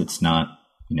else that's not,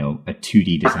 a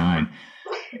 2D design,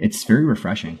 it's very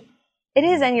refreshing. It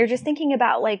is, and you're just thinking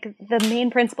about the main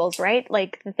principles, right?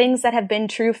 The things that have been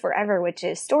true forever, which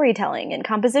is storytelling and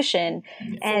composition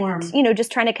and,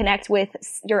 just trying to connect with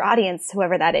your audience,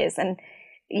 whoever that is. And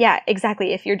yeah,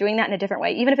 exactly. If you're doing that in a different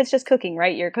way, even if it's just cooking,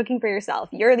 right? You're cooking for yourself.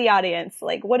 You're the audience.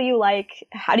 What do you like?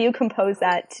 How do you compose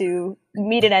that to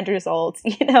meet an end result?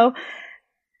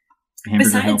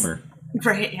 Hamburger helper.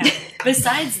 Right. Yeah.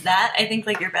 Besides that, I think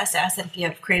your best asset if you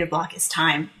have creative block is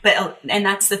time. And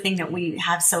that's the thing that we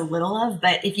have so little of.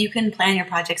 But if you can plan your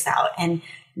projects out and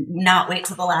not wait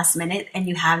till the last minute, and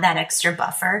you have that extra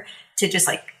buffer to just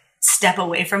step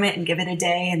away from it and give it a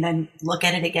day and then look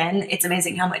at it again, it's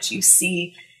amazing how much you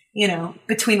see,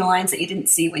 between the lines that you didn't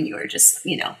see when you were just,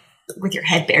 with your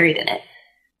head buried in it.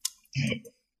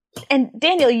 And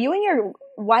Daniel, you and your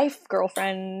wife,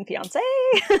 girlfriend, fiance?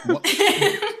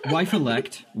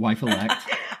 Wife-elect.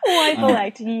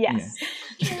 Wife-elect, yes.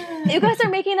 Yeah. You guys are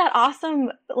making that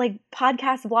awesome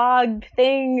podcast vlog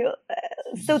thing.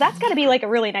 So that's got to be a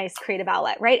really nice creative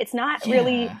outlet, right? It's not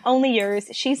really only yours.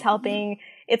 She's helping.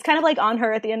 It's kind of on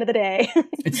her at the end of the day.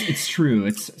 It's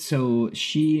true. So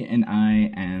she and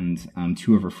I and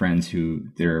two of her friends who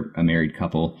they're a married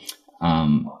couple,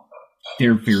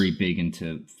 they're very big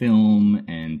into film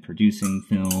and producing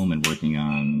film and working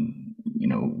on,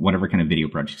 whatever kind of video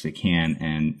projects they can.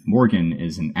 And Morgan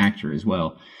is an actor as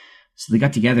well. So they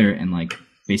got together and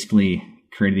basically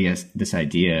created this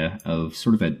idea of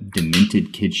sort of a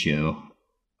demented kid show.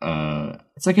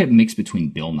 It's a mix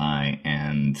between Bill Nye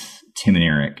and Tim and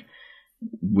Eric,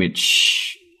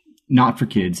 which not for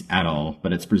kids at all,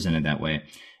 but it's presented that way.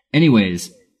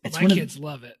 Anyways, my kids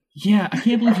love it. Yeah, I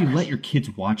can't believe you let your kids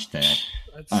watch that.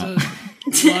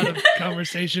 That's a lot of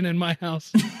conversation in my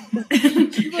house.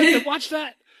 You let them watch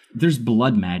that? There's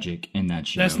blood magic in that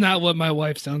show. That's not what my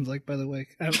wife sounds like, by the way.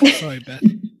 I'm sorry, Beth.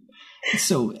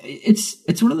 So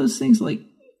it's one of those things, like,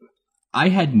 I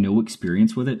had no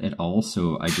experience with it at all,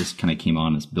 so I just kind of came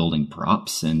on as building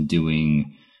props and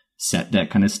doing set that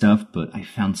kind of stuff, but I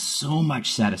found so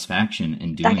much satisfaction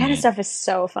in doing That kind it. of stuff is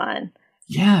so fun.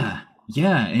 Yeah,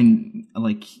 and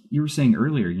like you were saying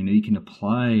earlier, you can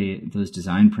apply those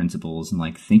design principles and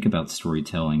like think about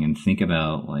storytelling and think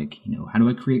about like, how do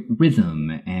I create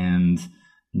rhythm and,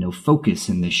 focus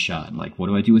in this shot? Like, what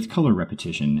do I do with color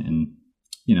repetition? And,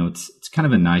 it's kind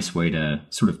of a nice way to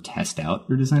sort of test out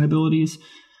your design abilities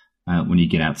when you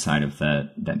get outside of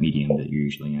that medium that you're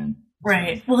usually in.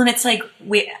 Right. Well, and it's like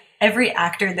every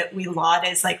actor that we laud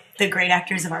as like the great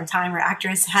actors of our time or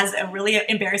actress has a really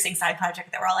embarrassing side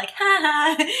project that we're all like,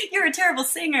 ha ha, you're a terrible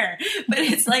singer. But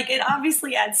it's like, it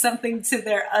obviously adds something to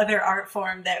their other art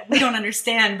form that we don't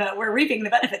understand, but we're reaping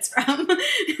the benefits from.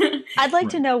 I'd like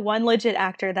to know one legit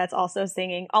actor that's also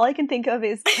singing. All I can think of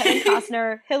is Kevin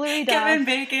Costner, Hilary Duff, Kevin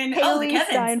Bacon, Haley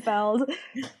Kevin Steinfeld.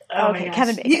 Oh Okay, my gosh.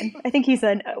 Kevin Bacon. I think he's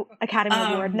an Academy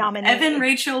Award nominee. Evan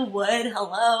Rachel Wood,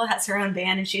 has her own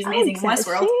band and she's amazing in does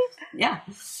Westworld. she? Yeah.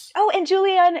 Oh, and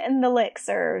Julianne and the Licks,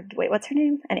 or wait, what's her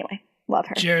name? Anyway, love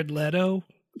her. Jared Leto.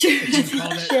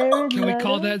 Can we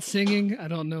call that singing? I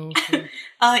don't know.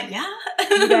 Yeah.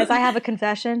 You guys, I have a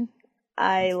confession.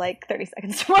 I like 30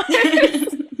 Seconds to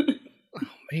Mars.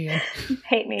 Man.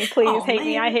 Hate me, please. Oh, hate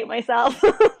me. man. I hate myself.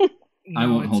 I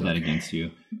No, won't it's hold that okay. against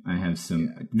you. I have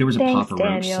some. There was a Thanks, Papa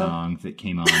Roach Daniel. song that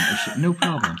came on. No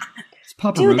problem. It's a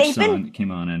Papa Dude, Roach they've song been- that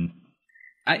came on, and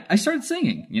I started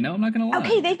singing. I'm not gonna lie.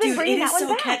 Okay, they've been Dude, bringing it is that one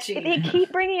so back. catchy. They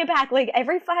keep bringing it back. Like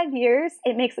every 5 years,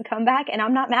 it makes a comeback, and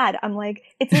I'm not mad. I'm like,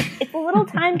 it's a little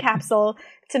time capsule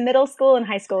to middle school and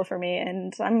high school for me,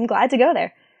 and I'm glad to go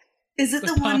there. Is it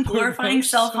The the one Papa glorifying Roach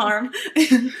song? self-harm?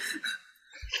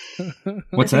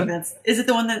 What's I think that? Is it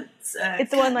the one that's...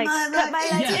 It's the one like, cut my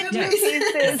life Yeah, into yeah.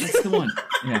 pieces. That's the one.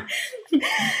 Yeah.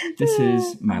 This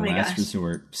is my Oh my last gosh.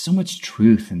 resort. So much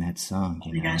truth in that song.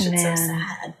 Oh my gosh, it's so Man.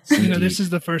 sad. So This deep. is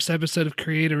the first episode of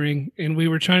Creatoring, and we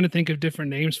were trying to think of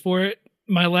different names for it.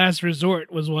 My Last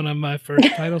Resort was one of my first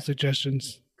title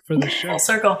suggestions for the show. Full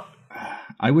circle.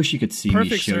 I wish you could see me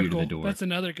Perfect show you to Circle. the door. That's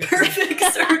another good one. Perfect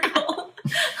circle.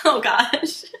 Oh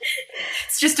gosh.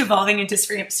 It's just evolving into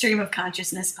stream of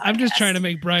consciousness podcast. I'm just trying to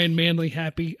make Brian Manley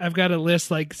happy. I've got to list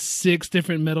like 6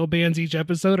 different metal bands each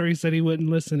episode, or he said he wouldn't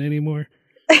listen anymore.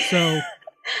 So,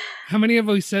 how many have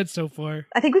we said so far?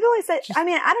 I think we've only said. I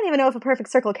mean, I don't even know if a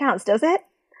perfect circle counts. Does it?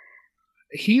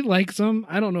 He likes them.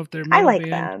 I don't know if they're I metal like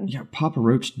band. them. Yeah, Papa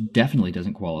Roach definitely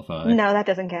doesn't qualify. No, that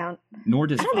doesn't count. Nor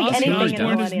does I don't think Ozzy anything in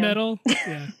Osbourne is Millennium. metal.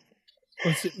 Yeah.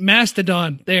 What's it?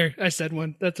 Mastodon. There, I said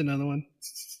one. That's another one.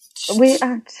 We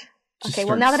aren't. Just Okay,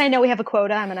 well, now that I know we have a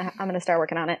quota, I'm gonna start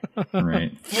working on it.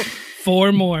 Right.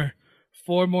 4 more.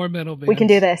 4 more metal bands. We can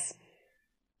do this.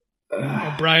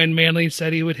 Brian Manley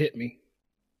said he would hit me.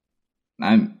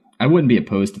 I wouldn't be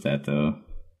opposed to that though.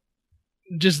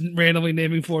 Just randomly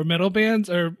naming 4 metal bands,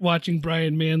 or watching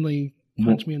Brian Manley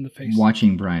punch me in the face.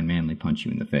 Watching Brian Manley punch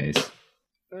you in the face.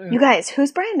 You guys,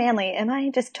 who's Brian Manley? Am I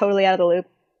just totally out of the loop?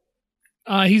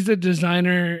 He's a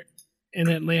designer in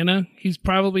Atlanta. He's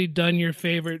probably done your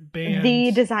favorite band.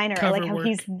 The designer. I cover like how work.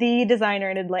 he's the designer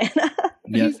in Atlanta.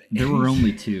 Yeah, there were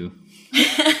only 2.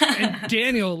 And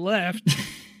Daniel left.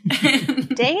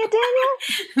 Dang it,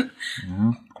 Daniel!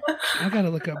 Well, I gotta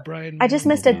look up Brian. I just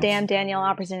missed a Yeah. damn Daniel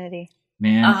opportunity.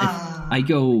 man, Ah. I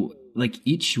go like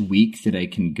each week that I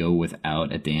can go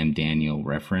without a damn Daniel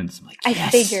reference. I'm like, I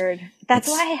yes! figured. That's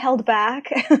It's- why I held back.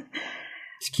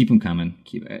 Just keep them coming.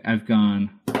 I've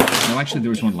gone. No, actually, there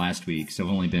was one last week, so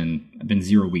I've been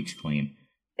 0 weeks clean.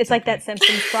 It's like that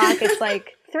Simpsons clock. It's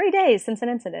like 3 days since an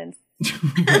incident.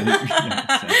 Yeah,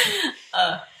 exactly.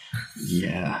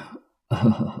 Yeah.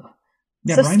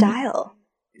 Yeah, So Brian- style.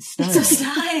 Style. So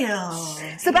style.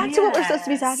 So back to what we're supposed to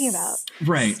be talking about.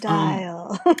 Right.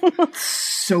 Style.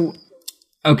 So,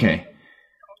 okay.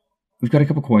 We've got a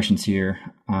couple questions here.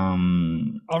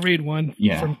 I'll read one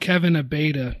Yeah. from Kevin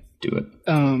Abeda, Do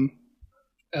it.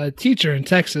 a teacher in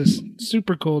Texas.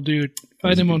 Super cool dude.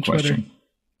 Find That's a him good on Twitter.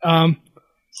 question.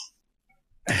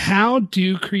 How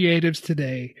do creatives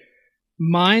today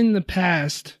mine the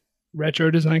past, retro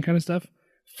design kind of stuff,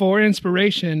 for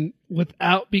inspiration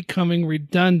without becoming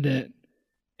redundant,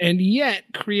 and yet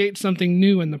create something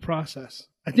new in the process?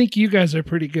 I think you guys are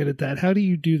pretty good at that. How do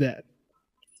you do that?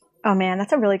 Oh man,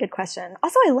 that's a really good question.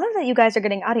 Also, I love that you guys are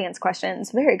getting audience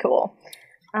questions. Very cool.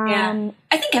 Yeah.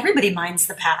 I think everybody minds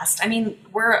the past. I mean,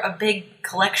 we're a big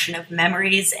collection of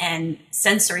memories and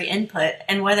sensory input,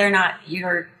 and whether or not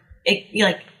you're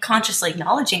like consciously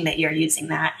acknowledging that you're using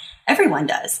that. Everyone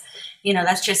does.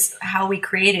 That's just how we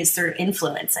create is through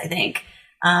influence, I think.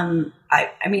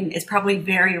 I mean, it's probably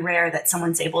very rare that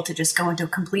someone's able to just go into a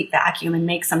complete vacuum and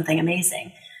make something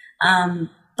amazing.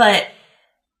 But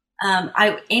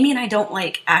Amy and I don't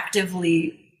like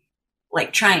actively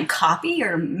like try and copy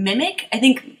or mimic. I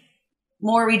think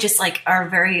more we just like are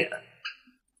very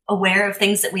aware of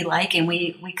things that we like, and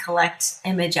we collect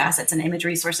image assets and image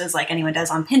resources like anyone does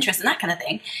on Pinterest and that kind of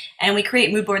thing. And we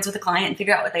create mood boards with the client and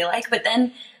figure out what they like. But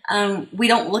then we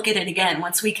don't look at it again.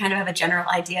 Once we kind of have a general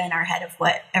idea in our head of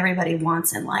what everybody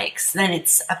wants and likes, then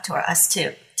it's up to us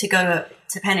to go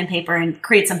to pen and paper and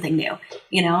create something new,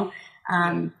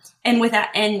 and with that,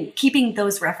 and keeping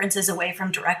those references away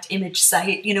from direct image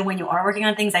sight, when you are working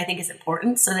on things, I think is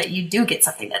important so that you do get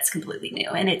something that's completely new.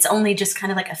 And it's only just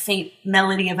kind of like a faint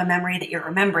melody of a memory that you're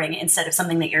remembering instead of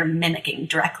something that you're mimicking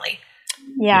directly.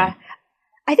 Yeah.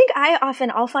 I think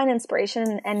I'll find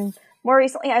inspiration, and more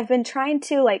recently I've been trying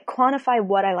to like quantify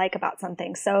what I like about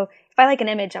something. So if I like an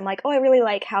image, I'm like, oh, I really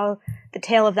like how the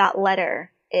tail of that letter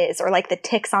is, or like the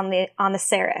ticks on the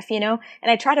serif, and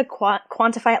I try to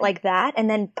quantify it like that and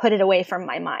then put it away from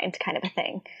my mind, kind of a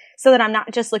thing, so that I'm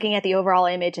not just looking at the overall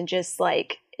image and just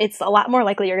like, it's a lot more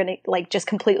likely you're going to like just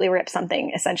completely rip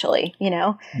something essentially,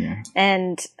 Yeah.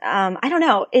 And I don't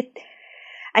know,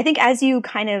 I think as you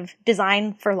kind of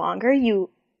design for longer,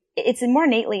 it's more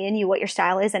innately in you what your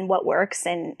style is and what works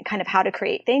and kind of how to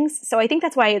create things. So I think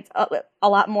that's why it's a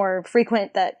lot more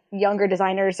frequent that younger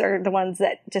designers are the ones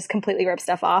that just completely rip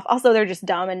stuff off. Also, they're just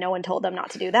dumb and no one told them not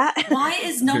to do that. Why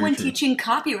is no Very one true. teaching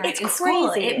copyright It's in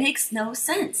school? crazy. It makes no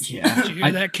sense. Yeah. Did you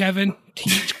hear that, Kevin?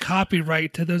 Teach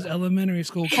copyright to those elementary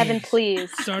school kids. Kevin, please.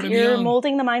 Start 'em You're young.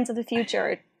 molding the minds of the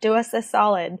future. Do us this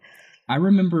solid. I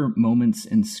remember moments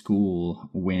in school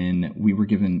when we were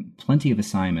given plenty of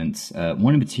assignments,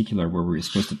 one in particular where we were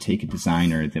supposed to take a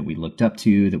designer that we looked up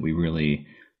to, that we really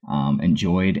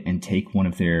enjoyed, and take one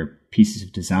of their pieces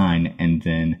of design and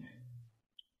then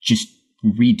just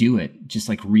redo it, just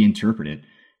like reinterpret it.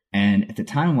 And at the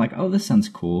time, I'm like, oh, this sounds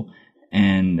cool.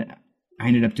 And I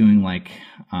ended up doing like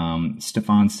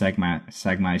Stefan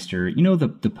Sagmeister,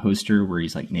 the poster where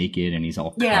he's like naked and he's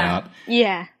all cut up.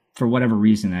 Yeah. For whatever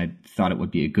reason, I thought it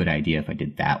would be a good idea if I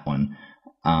did that one.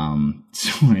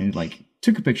 So I like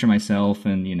took a picture of myself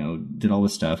and, did all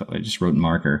this stuff. I just wrote in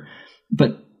marker.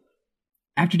 But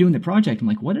after doing the project, I'm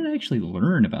like, what did I actually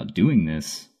learn about doing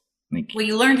this? Like, Well,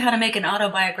 you learned how to make an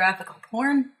autobiographical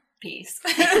porn piece.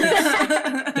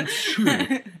 That's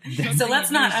true. So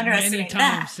let's not underestimate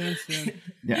that. Since then.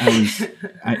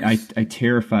 I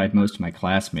terrified most of my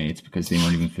classmates because they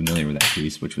weren't even familiar with that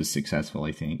piece, which was successful,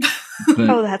 I think. But,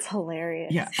 Oh, that's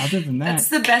hilarious. yeah, other than that, That's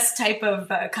the best type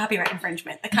of copyright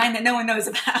infringement, the kind that no one knows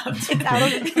about.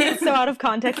 It's so out of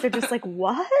context. They're just like,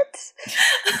 what?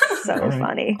 So all right,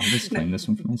 funny. I'll just claim this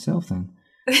one for myself then.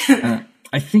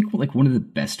 I think like one of the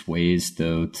best ways,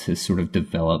 though, to sort of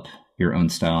develop your own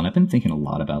style, and I've been thinking a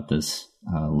lot about this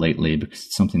lately because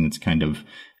it's something that's kind of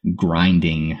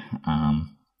grinding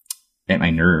at my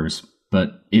nerves.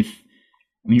 But you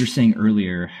were saying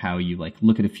earlier how you like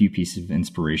look at a few pieces of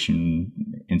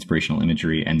inspirational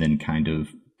imagery and then kind of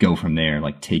go from there,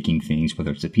 like taking things,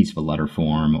 whether it's a piece of a letter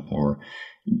form or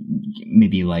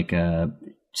maybe like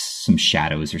some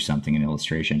shadows or something in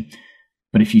illustration.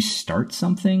 But if you start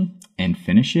something and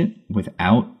finish it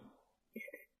without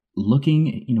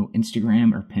looking,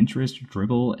 Instagram or Pinterest or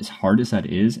Dribbble, as hard as that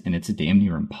is, and it's damn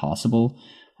near impossible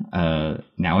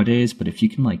nowadays, but if you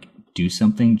can like do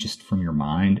something just from your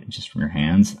mind, just from your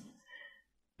hands,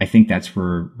 I think that's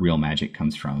where real magic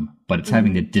comes from. But it's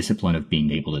having the discipline of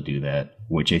being able to do that,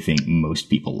 which I think most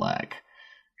people lack.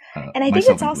 And I think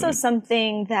it's also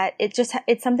something that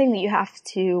it's something that you have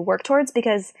to work towards,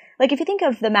 because like if you think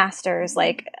of the masters,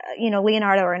 like,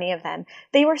 Leonardo or any of them,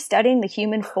 they were studying the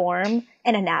human form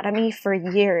and anatomy for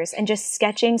years and just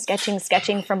sketching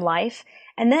from life.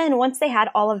 And then once they had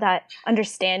all of that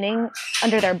understanding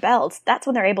under their belts, that's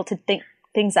when they're able to think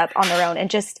things up on their own and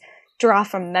just draw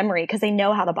from memory because they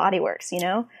know how the body works, So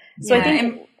Yeah, I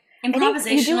think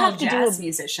improvisational jazz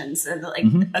musicians are like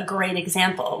a great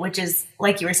example, which is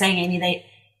like you were saying, Amy,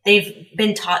 they've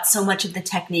been taught so much of the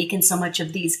technique and so much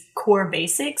of these core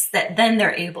basics that then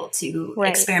they're able to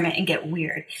experiment and get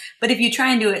weird. But if you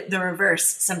try and do it the reverse,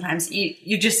 sometimes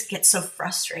you just get so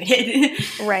frustrated.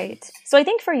 Right. So I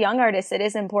think for young artists, it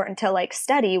is important to like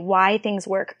study why things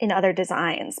work in other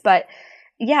designs. But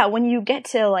yeah, when you get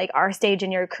to like our stage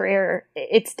in your career,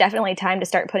 it's definitely time to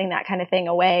start putting that kind of thing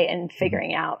away and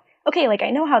figuring out, okay, like I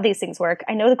know how these things work.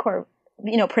 I know the core,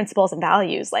 principles and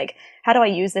values. Like, how do I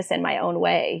use this in my own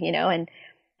way, And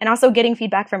And also getting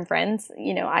feedback from friends,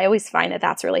 you know, I always find that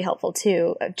that's really helpful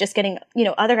too. Just getting, you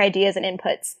know, other ideas and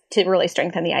inputs to really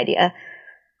strengthen the idea.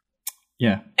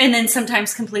 Yeah. And then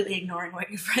sometimes completely ignoring what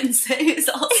your friends say is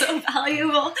also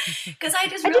valuable. Because I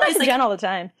just I do realized, that to Jen all the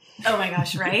time. oh my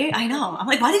gosh, right? I know. I'm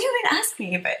like, why did you even ask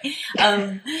me?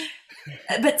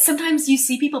 But sometimes you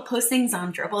see people post things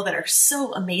on Dribbble that are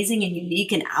so amazing and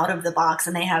unique and out of the box,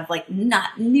 and they have like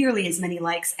not nearly as many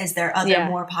likes as their other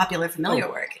more popular familiar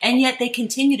work. And yet they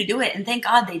continue to do it, and thank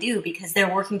God they do, because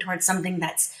they're working towards something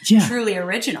that's truly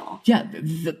original. Yeah,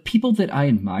 the people that I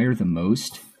admire the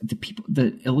most,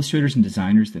 the illustrators and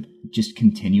designers that just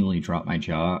continually drop my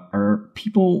jaw are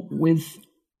people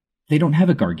they don't have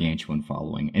a gargantuan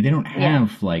following, and they don't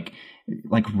have like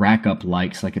rack up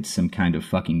likes like it's some kind of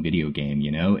fucking video game,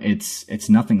 you know? It's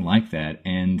nothing like that.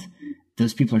 And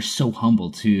those people are so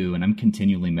humble too. And I'm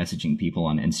continually messaging people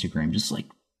on Instagram, just like,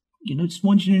 you know, just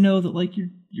want you to know that like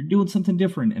you're doing something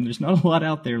different, and there's not a lot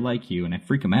out there like you. And I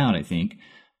freak them out, I think.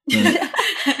 But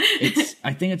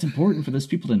I think it's important for those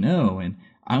people to know. And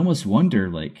I almost wonder,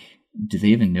 like, do they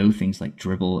even know things like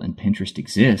Dribbble and Pinterest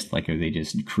exist? Like, are they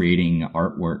just creating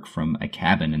artwork from a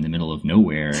cabin in the middle of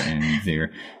nowhere and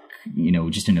they're, you know,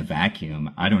 just in a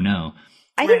vacuum? I don't know.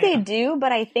 I think they do,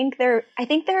 but I think they're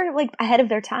like ahead of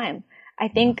their time. I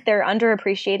think they're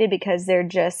underappreciated because they're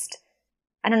just,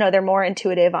 I don't know, they're more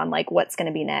intuitive on like what's going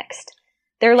to be next.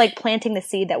 They're like planting the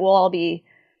seed that we'll all be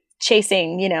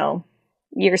chasing, you know,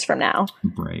 years from now.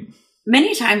 Right.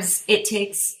 Many times it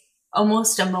takes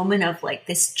almost a moment of like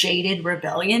this jaded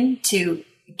rebellion to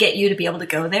get you to be able to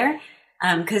go there.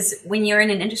 Because when you're in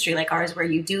an industry like ours, where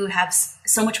you do have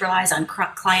so much relies on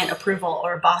client approval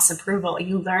or boss approval,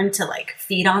 you learn to like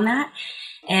feed on that.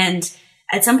 And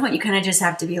at some point you kind of just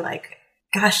have to be like,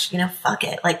 gosh, you know, fuck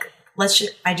it. Like,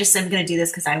 I just am going to do this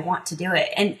because I want to do it.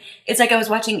 And it's like I was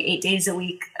watching 8 Days a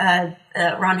Week,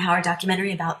 Ron Howard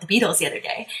documentary about the Beatles the other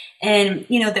day. And,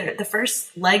 you know, the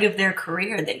first leg of their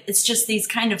career, it's just these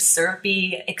kind of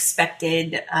syrupy,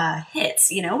 expected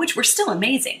hits, you know, which were still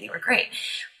amazing. They were great.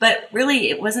 But really,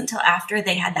 it wasn't until after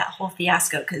they had that whole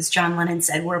fiasco, because John Lennon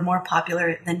said, we're more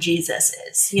popular than Jesus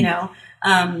is, you know,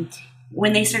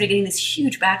 when they started getting this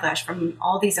huge backlash from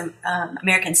all these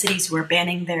American cities who were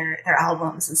banning their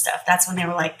albums and stuff. That's when they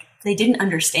were like, they didn't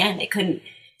understand. They couldn't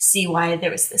see why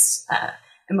there was this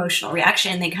emotional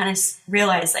reaction. They kind of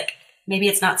realized, like, maybe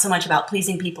it's not so much about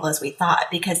pleasing people as we thought,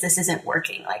 because this isn't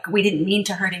working. Like, we didn't mean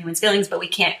to hurt anyone's feelings, but we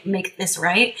can't make this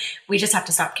right. We just have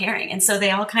to stop caring. And so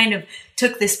they all kind of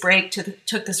took this break,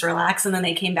 took this relax, and then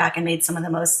they came back and made some of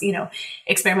the most, you know,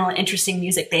 experimental and interesting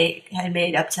music they had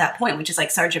made up to that point, which is like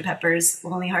Sgt. Pepper's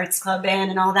Lonely Hearts Club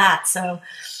Band and all that. So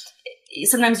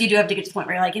sometimes you do have to get to the point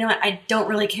where you're like, you know what, I don't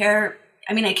really care.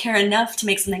 I mean, I care enough to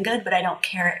make something good, but I don't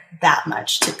care that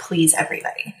much to please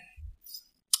everybody.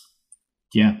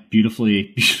 Yeah,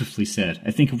 beautifully said.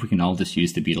 I think if we can all just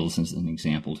use the Beatles as an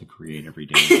example to create every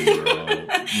day, we're all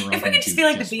if we could just be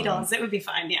like the Beatles, fine. It would be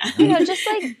fine. Yeah, you know, just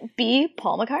like be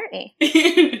Paul McCartney.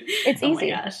 It's oh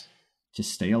easy. My gosh.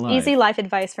 Just stay alive. Easy life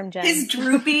advice from Jen. His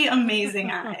droopy,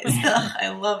 amazing eyes. Ugh, I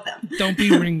love them. Don't be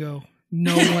Ringo.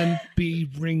 No one be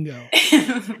Ringo.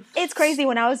 It's crazy.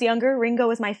 When I was younger, Ringo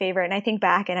was my favorite, and I think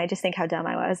back and I just think how dumb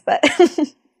I was. But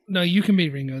no, you can be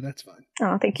Ringo. That's fine.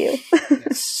 Oh, thank you.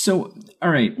 So, all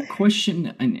right,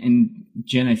 question, and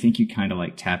Jen, I think you kind of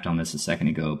like tapped on this a second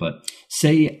ago, but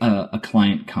say a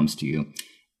client comes to you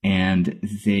and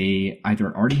they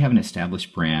either already have an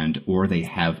established brand or they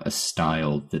have a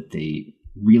style that they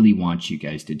really want you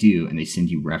guys to do, and they send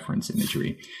you reference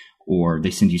imagery, or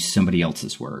they send you somebody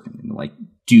else's work and they're like,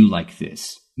 do like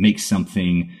this, make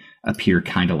something appear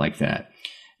kind of like that.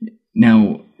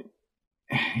 Now,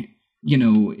 you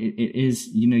know, it is,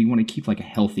 you know, you want to keep like a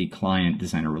healthy client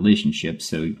designer relationship.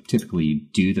 So typically you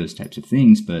do those types of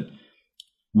things, but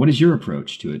what is your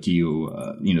approach to it? Do you,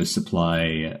 you know,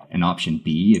 supply an option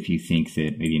B if you think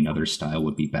that maybe another style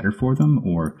would be better for them?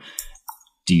 Or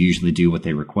do you usually do what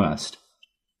they request?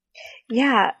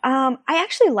 Yeah, I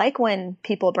actually like when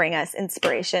people bring us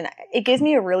inspiration. It gives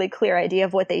me a really clear idea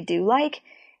of what they do like.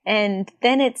 And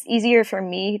then it's easier for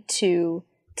me to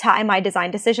tie my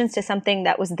design decisions to something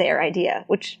that was their idea,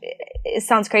 which it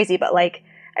sounds crazy, but like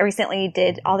I recently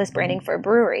did all this branding for a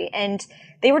brewery, and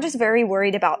they were just very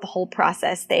worried about the whole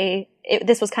process.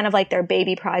 This was kind of like their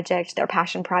baby project, their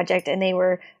passion project, and they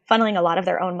were funneling a lot of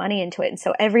their own money into it. And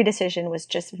so every decision was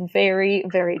just very,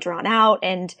 very drawn out,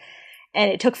 and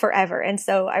it took forever. And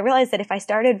so I realized that if I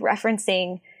started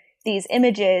referencing these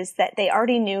images that they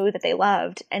already knew that they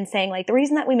loved and saying like, the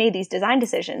reason that we made these design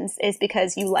decisions is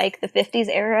because you like the 50s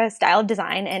era style of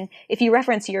design. And if you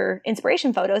reference your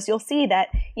inspiration photos, you'll see that,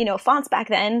 you know, fonts back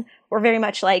then were very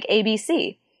much like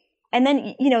ABC. And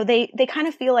then, you know, they kind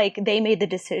of feel like they made the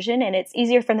decision and it's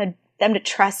easier for them to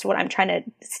trust what I'm trying to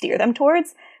steer them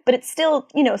towards. But it's still,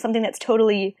 you know, something that's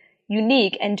totally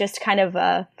unique and just kind of,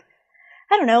 I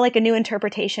don't know, like a new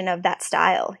interpretation of that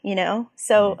style, you know?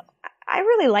 So I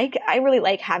really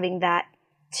like having that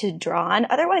to draw on.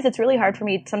 Otherwise, it's really hard for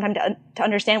me sometimes to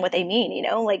understand what they mean, you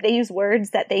know? Like they use words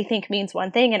that they think means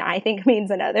one thing and I think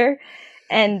means another.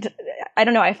 And I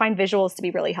don't know, I find visuals to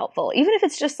be really helpful, even if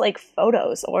it's just like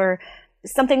photos or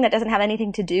something that doesn't have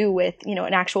anything to do with, you know,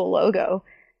 an actual logo.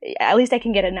 At least I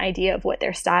can get an idea of what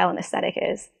their style and aesthetic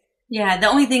is. Yeah, the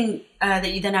only thing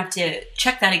that you then have to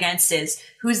check that against is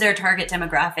who's their target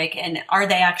demographic and are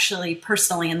they actually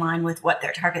personally in line with what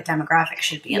their target demographic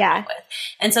should be in line with.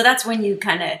 And so that's when you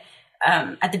kind of,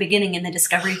 at the beginning in the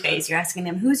discovery phase, you're asking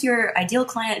them, who's your ideal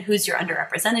client? Who's your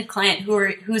underrepresented client?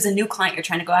 Who's a new client you're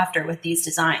trying to go after with these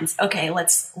designs? Okay,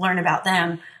 let's learn about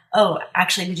them. Oh,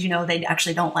 actually, did you know they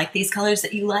actually don't like these colors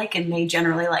that you like and they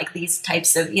generally like these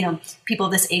types of, you know, people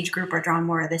of this age group are drawn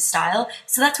more of this style.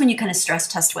 So that's when you kind of stress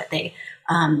test what they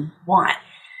want.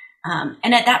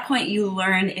 And at that point, you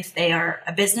learn if they are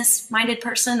a business-minded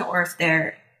person or if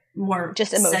they're more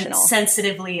just emotional,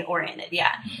 sensitively oriented.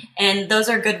 Yeah. And those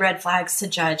are good red flags to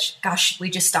judge, gosh, should we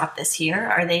just stop this here?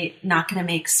 Are they not going to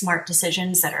make smart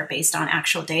decisions that are based on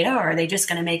actual data? Or are they just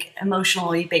going to make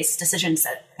emotionally based decisions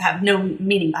that have no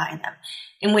meaning behind them?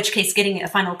 In which case getting a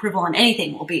final approval on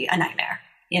anything will be a nightmare,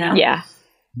 you know? Yeah.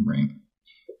 Right.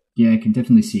 Yeah, I can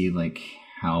definitely see like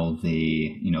how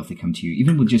they, you know, if they come to you,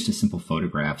 even with just a simple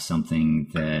photograph, something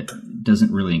that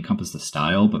doesn't really encompass the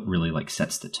style, but really like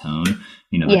sets the tone,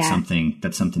 you know, that's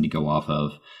something to go off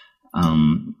of.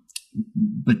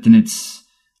 But then it's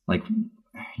like,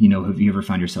 you know, have you ever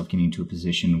found yourself getting into a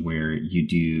position where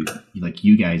you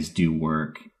guys do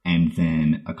work and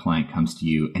then a client comes to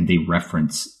you and they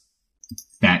reference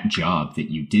that job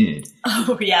that you did?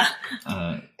 Oh, yeah.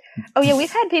 Oh, yeah, we've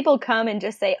had people come and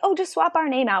just say, oh, just swap our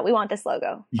name out. We want this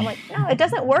logo. I'm like, no, it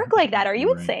doesn't work like that. Are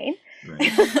you insane? Right.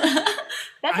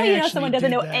 That's how you know someone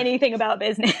doesn't know anything about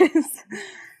business.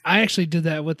 I actually did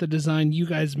that with the design you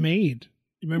guys made.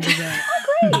 Remember that?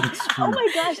 Oh, great. Oh,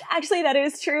 my gosh. Actually, that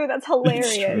is true. That's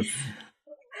hilarious.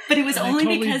 But it was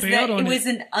only because it was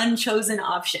an unchosen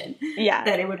option. Yeah.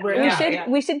 That it would work out.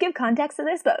 We should give context to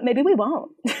this, but maybe we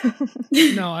won't.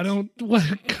 No, I don't. What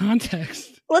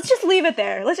context? Let's just leave it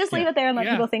there. Let's just leave it there and let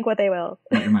people think what they will.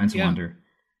 Let your minds wander.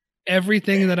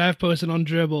 Everything that I've posted on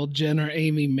Dribbble, Jen or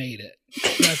Amy made it.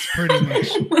 That's pretty much.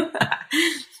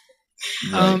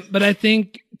 But I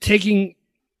think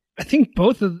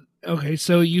both of. Okay,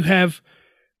 so you have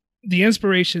the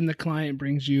inspiration the client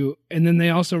brings you, and then they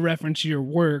also reference your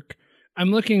work.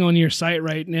 I'm looking on your site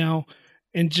right now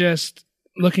and just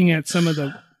looking at some of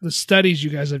the studies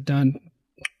you guys have done.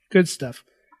 Good stuff.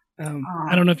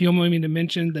 I don't know if you want me to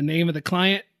mention the name of the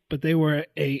client, but they were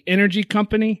a energy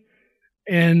company,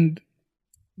 and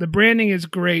the branding is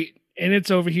great, and it's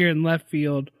over here in left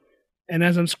field. And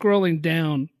as I'm scrolling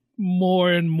down,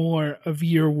 more and more of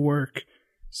your work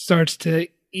starts to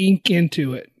ink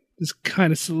into it. Just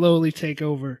kind of slowly take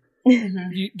over.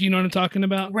 Mm-hmm. Do you know what I'm talking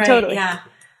about? Right, totally. Yeah.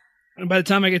 And by the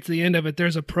time I get to the end of it,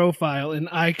 there's a profile and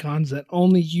icons that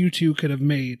only you two could have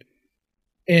made.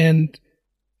 And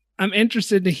I'm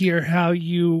interested to hear how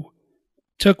you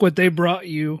took what they brought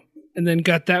you and then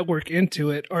got that work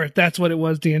into it, or if that's what it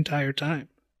was the entire time.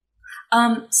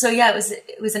 So yeah,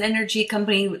 it was an energy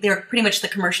company. They're pretty much the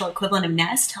commercial equivalent of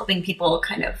Nest, helping people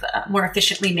kind of more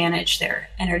efficiently manage their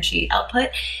energy output.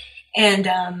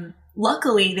 And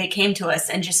luckily they came to us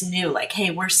and just knew like, hey,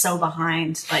 we're so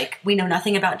behind. Like we know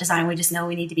nothing about design. We just know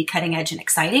we need to be cutting edge and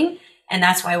exciting. And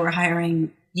that's why we're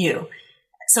hiring you.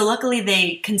 So luckily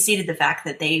they conceded the fact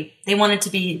that they wanted to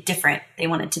be different. They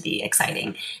wanted to be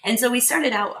exciting. And so we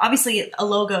started out, obviously a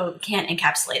logo can't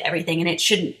encapsulate everything and it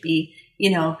shouldn't be, you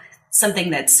know, something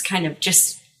that's kind of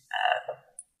just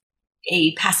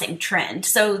a passing trend.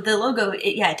 So the logo,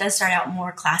 it does start out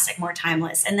more classic, more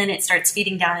timeless, and then it starts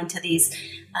feeding down into these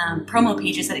promo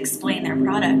pages that explain their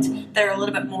product. They're a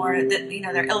little bit more,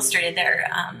 they're illustrated. Their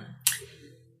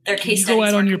case studies. Can you go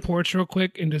out on your porch real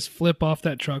quick and just flip off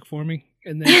that truck for me,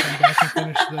 and then come back and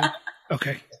finish the.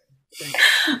 Okay.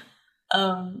 Thanks.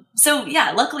 So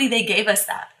yeah, luckily they gave us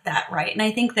that right. And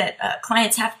I think that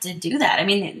clients have to do that. I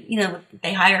mean, you know,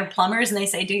 they hire plumbers and they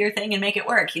say, do your thing and make it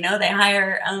work. You know, they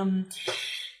hire,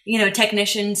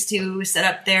 technicians to set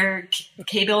up their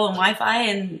cable and Wi-Fi,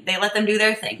 and they let them do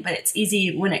their thing. But it's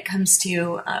easy when it comes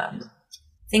to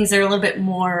things that are a little bit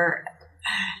more,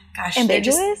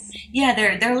 ambiguous.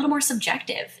 They're a little more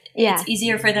subjective. Yeah. It's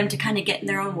easier for them to kind of get in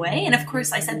their own way. And of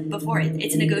course, I said before,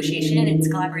 it's a negotiation and it's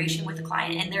collaboration with the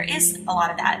client. And there is a lot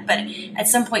of that. But at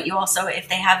some point, you also, if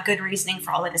they have good reasoning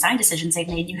for all the design decisions they've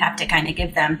made, you have to kind of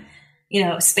give them,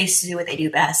 space to do what they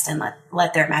do best and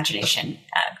let their imagination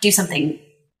do something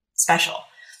special.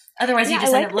 Otherwise, you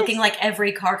just end up looking like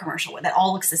every car commercial that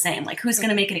all looks the same. Like, who's going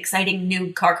to make an exciting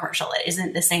new car commercial that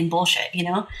isn't the same bullshit,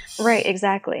 Right,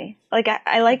 exactly. Like,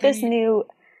 I like this new,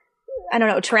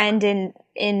 trend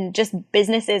in just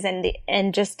businesses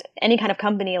and just any kind of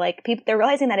company. Like, people, they're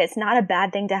realizing that it's not a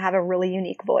bad thing to have a really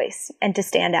unique voice and to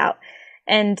stand out.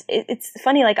 And it's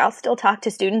funny, like, I'll still talk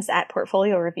to students at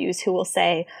portfolio reviews who will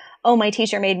say, oh, my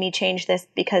teacher made me change this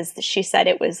because she said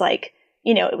it was like,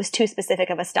 it was too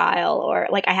specific of a style, or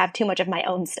like I have too much of my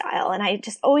own style. And I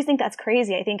just always think that's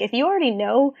crazy. I think if you already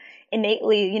know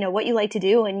innately, what you like to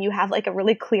do, and you have like a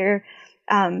really clear,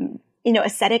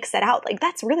 aesthetic set out, like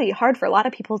that's really hard for a lot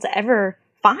of people to ever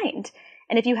find.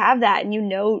 And if you have that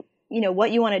and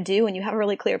what you want to do and you have a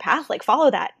really clear path, like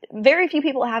follow that. Very few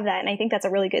people have that. And I think that's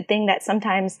a really good thing that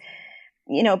sometimes,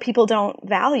 people don't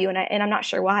value. And I'm not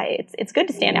sure why. It's good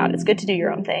to stand out. It's good to do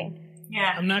your own thing.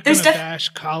 Yeah. I'm not going to bash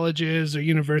colleges or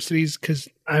universities because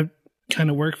I kind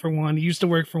of work for one. Used to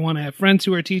work for one. I have friends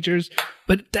who are teachers,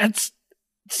 but that's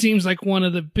seems like one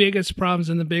of the biggest problems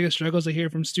and the biggest struggles I hear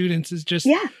from students is just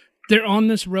they're on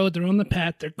this road, they're on the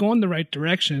path, they're going the right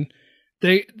direction.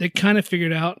 They kind of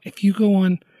figured out if you go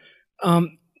on.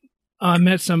 I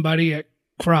met somebody at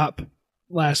Crop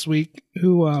last week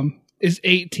who is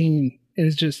 18 and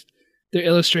is just their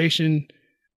illustration.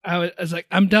 I was like,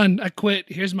 I'm done. I quit.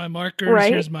 Here's my markers.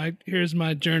 Right. Here's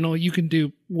my journal. You can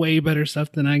do way better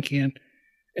stuff than I can.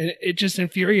 And it just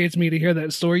infuriates me to hear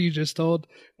that story you just told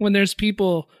when there's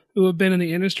people who have been in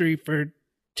the industry for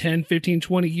 10, 15,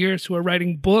 20 years who are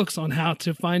writing books on how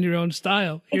to find your own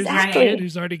style. Here's this kid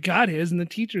who's already got his and the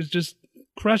teacher's just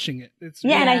crushing it.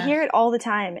 And I hear it all the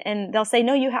time. And they'll say,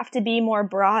 no, you have to be more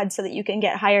broad so that you can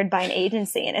get hired by an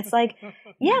agency. And it's like,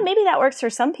 yeah, maybe that works for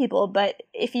some people. But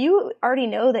if you already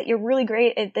know that you're really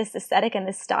great at this aesthetic and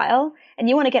this style, and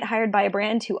you want to get hired by a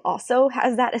brand who also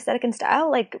has that aesthetic and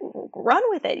style, like run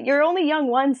with it. You're only young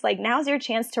once. Like now's your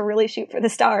chance to really shoot for the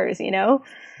stars,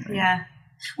 Yeah.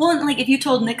 Well, and like if you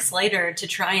told Nick Slater to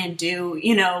try and do,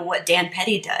 what Dan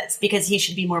Petty does because he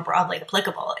should be more broadly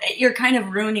applicable, you're kind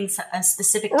of ruining a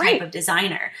specific type of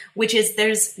designer, which is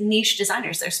there's niche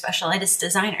designers, there's specialized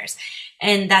designers.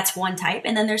 And that's one type.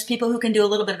 And then there's people who can do a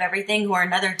little bit of everything who are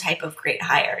another type of great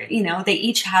hire. They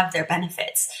each have their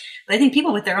benefits. But I think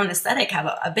people with their own aesthetic have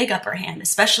a big upper hand,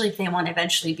 especially if they want to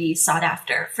eventually be sought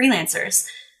after freelancers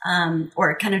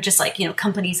or kind of just like,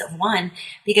 companies of one,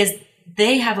 because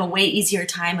they have a way easier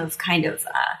time of kind of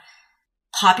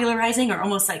popularizing or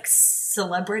almost like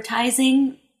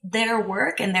celebritizing their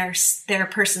work and their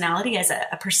personality as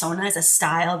a persona, as a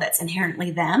style that's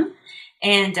inherently them.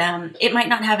 And it might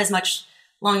not have as much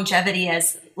longevity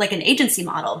as like an agency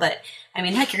model, but I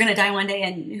mean, heck, you're going to die one day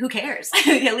and who cares?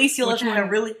 At least you'll have had a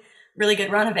really, really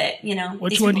good run of it,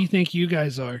 Which one do you think you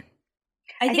guys are?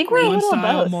 I think we're a little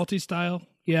style, both. Multi-style?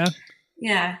 Yeah.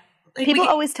 Yeah. Like people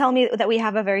always tell me that we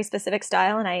have a very specific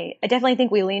style, and I definitely think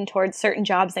we lean towards certain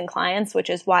jobs and clients, which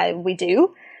is why we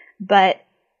do. But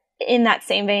in that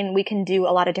same vein, we can do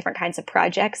a lot of different kinds of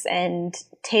projects and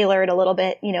tailor it a little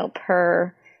bit,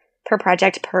 per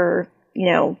project, per,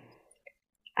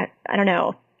 I don't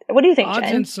know. What do you think, Odds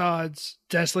Jen? and Sods,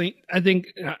 definitely. I think,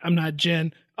 I'm not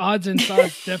Jen. Odds and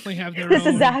Sods definitely have their This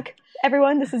own. is Zach.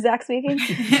 Everyone, this is Zach speaking.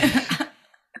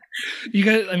 You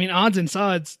guys, Odds and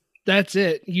Sods, that's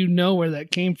it. You know where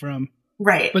that came from.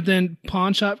 Right. But then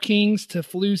Pawn Shop Kings to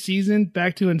Flu Season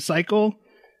back to Encycle.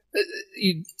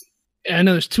 I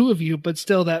know there's two of you, but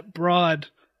still that broad.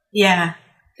 Yeah.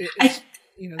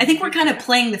 I think we're kind of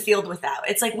playing the field with that.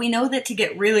 It's like we know that to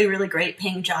get really, really great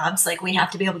paying jobs, like we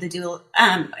have to be able to do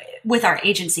with our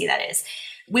agency, that is.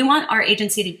 We want our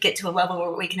agency to get to a level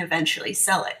where we can eventually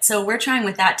sell it. So we're trying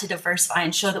with that to diversify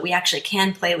and show that we actually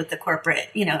can play with the corporate,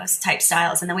 type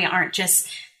styles. And then we aren't just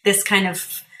this kind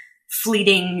of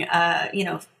fleeting,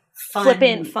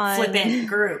 flippant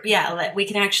group. Yeah, that we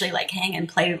can actually like hang and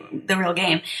play the real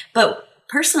game. But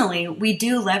personally, we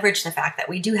do leverage the fact that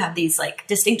we do have these like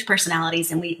distinct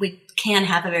personalities and we can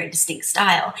have a very distinct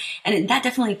style. And that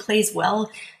definitely plays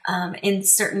well in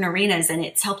certain arenas. And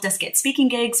it's helped us get speaking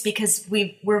gigs because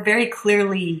we're very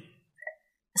clearly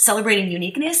celebrating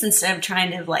uniqueness instead of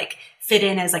trying to like fit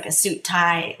in as like a suit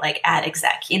tie, like ad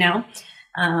exec,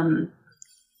 And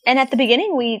at the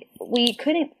beginning, we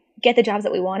couldn't get the jobs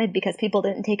that we wanted because people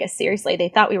didn't take us seriously. They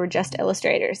thought we were just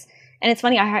illustrators. And it's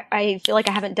funny, I feel like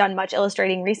I haven't done much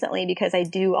illustrating recently because I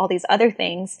do all these other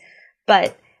things,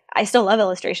 but I still love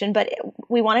illustration. But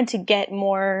we wanted to get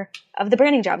more of the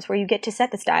branding jobs where you get to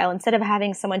set the style instead of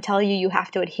having someone tell you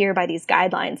have to adhere by these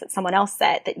guidelines that someone else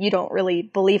set that you don't really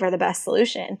believe are the best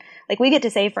solution. Like, we get to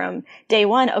say from day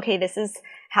one, okay, this is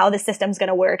how the system's going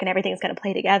to work and everything's going to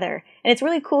play together. And it's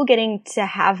really cool getting to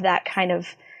have that kind of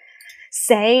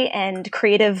say and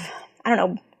creative,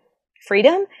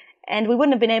 freedom. And we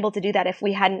wouldn't have been able to do that if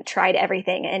we hadn't tried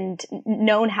everything and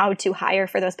known how to hire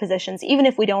for those positions, even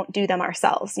if we don't do them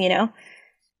ourselves,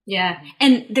 Yeah.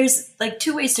 And there's like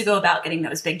two ways to go about getting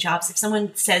those big jobs. If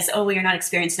someone says, oh, well, you're not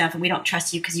experienced enough and we don't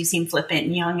trust you because you seem flippant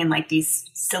and young and like these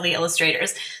silly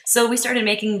illustrators. So we started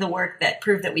making the work that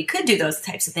proved that we could do those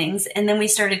types of things. And then we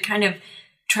started kind of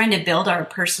trying to build our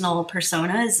personal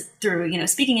personas through,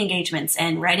 speaking engagements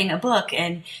and writing a book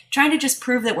and trying to just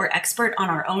prove that we're expert on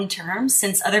our own terms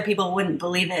since other people wouldn't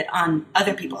believe it on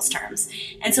other people's terms.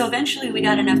 And so eventually we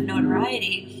got enough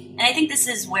notoriety. And I think this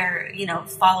is where,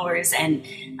 followers and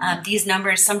these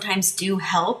numbers sometimes do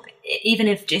help, even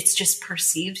if it's just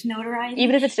perceived notoriety.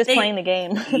 Even if it's just playing the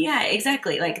game. Yeah,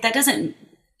 exactly. Like that doesn't,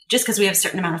 just because we have a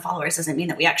certain amount of followers doesn't mean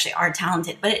that we actually are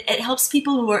talented, but it helps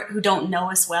people who don't know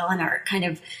us well and are kind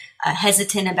of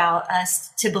hesitant about us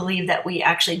to believe that we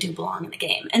actually do belong in the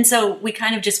game. And so we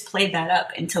kind of just played that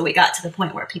up until we got to the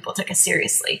point where people took us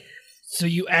seriously. So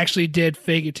you actually did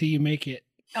fake it till you make it.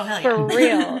 Oh, hell yeah. For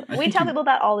real. We tell people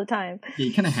that all the time. Yeah,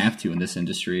 you kind of have to in this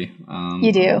industry.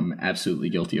 You do. I'm absolutely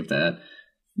guilty of that.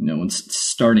 When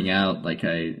starting out, like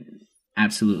I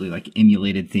absolutely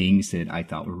emulated things that I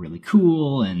thought were really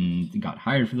cool and got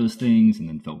hired for those things and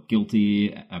then felt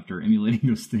guilty after emulating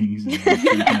those things.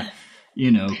 And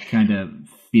kind of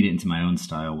feed it into my own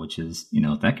style, which is,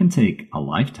 that can take a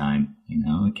lifetime.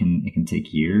 It can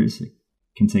take years. It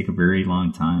can take a very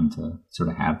long time to sort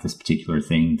of have this particular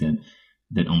thing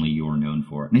that only you're known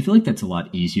for. And I feel like that's a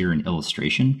lot easier in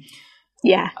illustration.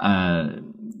 Yeah.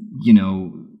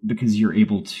 Because you're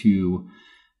able to,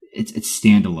 it's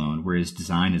standalone, whereas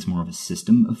design is more of a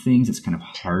system of things. It's kind of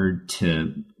hard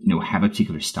to, have a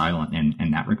particular style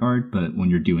in that regard. But when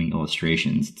you're doing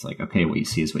illustrations, it's like, okay, what you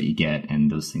see is what you get. And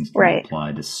those things can be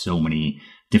applied to so many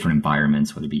different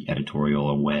environments, whether it be editorial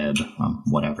or web,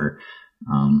 whatever.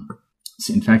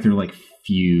 So in fact, there are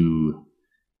few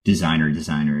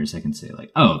designers I can say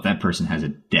that person has a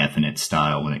definite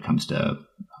style when it comes to,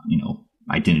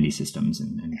 identity systems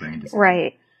and brand design.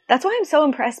 Right. That's why I'm so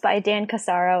impressed by Dan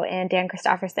Casaro and Dan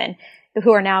Christofferson,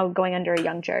 who are now going under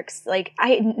Young Jerks.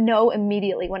 I know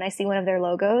immediately when I see one of their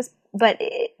logos, but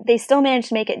they still manage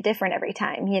to make it different every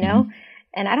time, Mm-hmm.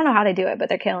 And I don't know how they do it, but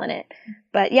they're killing it.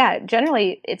 But yeah,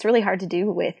 generally it's really hard to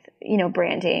do with,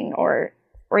 branding or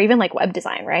even web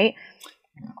design, right?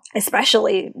 Yeah.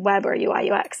 Especially web or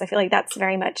UI UX. I feel like that's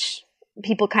very much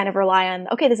people kind of rely on,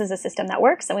 okay, this is a system that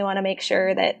works and we want to make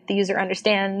sure that the user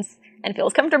understands and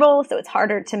feels comfortable. So it's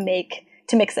harder to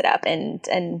mix it up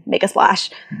and make a splash.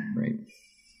 Right.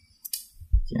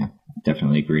 Yeah,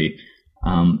 definitely agree.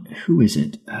 Who is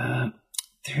it?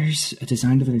 There's a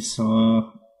designer that I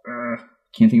saw,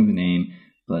 can't think of the name,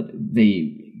 but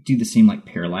they do the same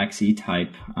parallaxy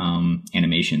type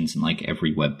animations in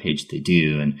every web page they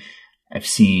do. And I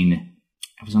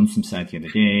was on some site the other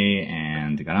day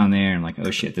and I got on there and oh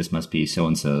shit, this must be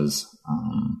so-and-so's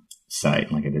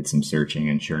site. And I did some searching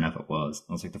and sure enough it was.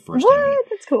 That was the first time. What?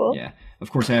 That's cool. Yeah.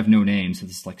 Of course I have no name, so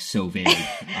this is so vague.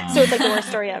 So it's the worst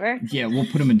story ever? Yeah, we'll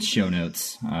put them in show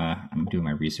notes. I'm doing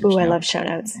my research Ooh, now. I love show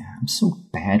notes. Yeah, I'm so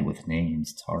bad with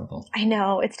names. It's horrible. I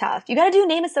know, it's tough. You got to do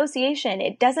name association.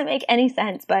 It doesn't make any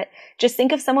sense, but just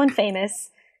think of someone famous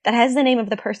that has the name of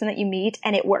the person that you meet,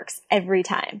 and it works every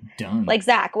time. Done.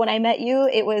 Zach. When I met you,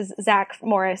 it was Zach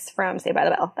Morris from Saved by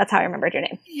the Bell. That's how I remembered your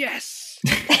name. Yes.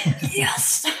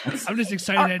 Yes. I'm just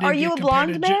excited. I didn't are you a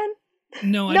blonde man?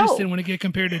 No, I just didn't want to get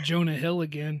compared to Jonah Hill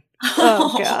again.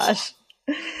 Oh, gosh.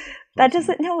 That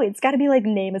doesn't, no, it's got to be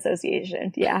name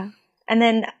association. Yeah. And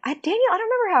then, Daniel, I don't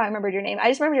remember how I remembered your name. I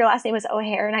just remember your last name was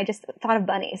O'Hare, and I just thought of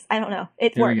bunnies. I don't know.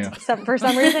 It there worked. For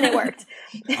some reason, it worked.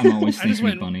 I'm always thinking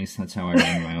of bunnies. That's how I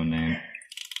remember my own name.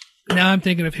 Now I'm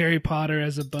thinking of Harry Potter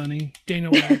as a bunny.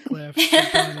 Daniel Radcliffe.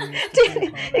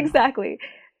 Exactly.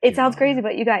 It sounds crazy,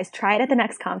 but you guys try it at the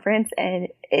next conference, and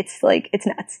it's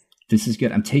nuts. This is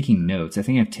good. I'm taking notes. I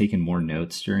think I've taken more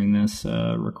notes during this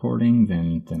recording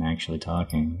than actually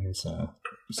talking. You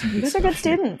guys are good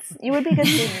students. You would be good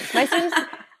students. My students,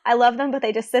 I love them, but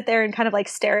they just sit there and kind of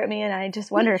stare at me, and I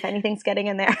just wonder if anything's getting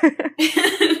in there.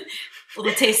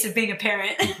 little taste of being a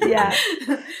parent. Yeah.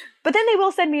 But then they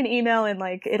will send me an email and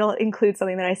like it'll include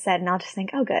something that I said, and I'll just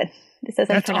think, oh, good. This isn't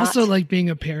That's also like being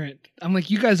a parent. I'm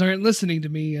like, you guys aren't listening to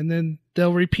me, and then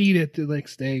they'll repeat it the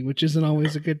next day, which isn't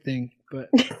always a good thing. But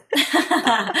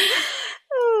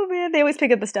oh man, they always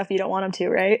pick up the stuff you don't want them to,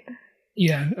 right?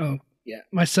 yeah, oh yeah.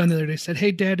 My son the other day said,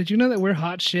 "Hey, Dad, did you know that we're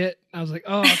hot shit?" I was like,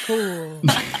 "Oh, cool."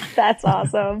 That's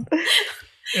awesome.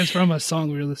 It's from a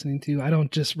song we were listening to. I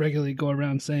don't just regularly go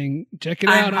around saying, "Check it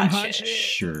out, I'm hot shit."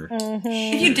 Sure.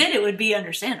 If you did, it would be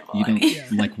understandable. You I don't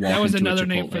mean. like walk That was into another a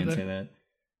name Chipotle for and the- say that.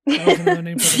 That was another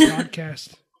name for the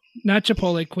podcast. Not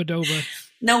Chipotle, Qdoba.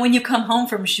 No, when you come home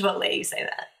from Chipotle, you say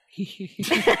that.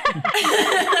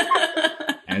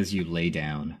 As you lay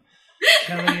down.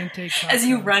 Caliente As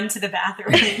you taco. run to the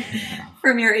bathroom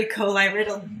from your E. coli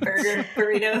riddled burger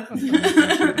burrito.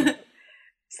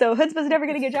 So Chutzpah's never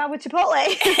going to get a job with Chipotle.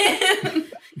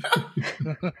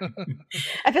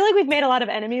 I feel like we've made a lot of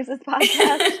enemies this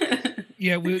podcast.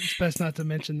 Yeah, it's best not to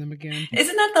mention them again.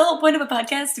 Isn't that the whole point of a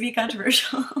podcast, to be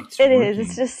controversial? It is.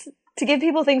 It's just to give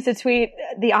people things to tweet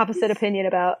the opposite opinion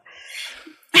about.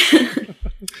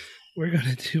 We're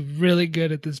going to do really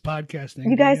good at this podcasting.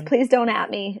 You guys, Daniel. please don't at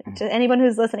me. To anyone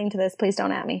who's listening to this, please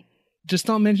don't at me. Just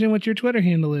don't mention what your Twitter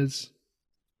handle is.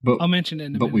 But I'll mention it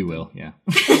in a but minute. we will, yeah.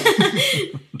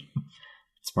 It's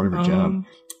part of our job.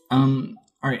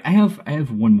 All right, I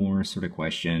have one more sort of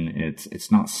question.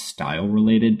 It's not style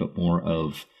related, but more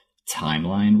of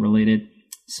timeline related.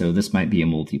 So this might be a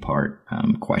multi-part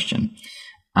question.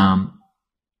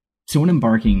 So when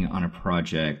embarking on a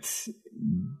project,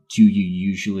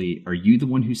 are you the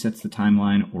one who sets the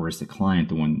timeline, or is the client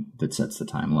the one that sets the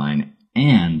timeline?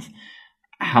 And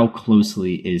how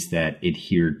closely is that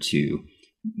adhered to?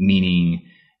 Meaning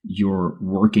you're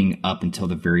working up until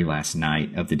the very last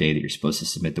night of the day that you're supposed to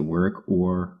submit the work,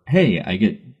 or hey,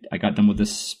 I got done with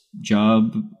this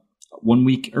job 1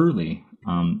 week early.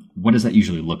 What does that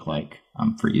usually look like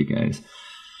for you guys?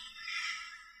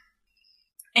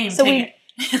 So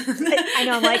I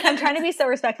know, I'm trying to be so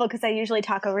respectful because I usually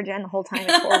talk over Jen the whole time.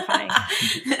 It's horrifying.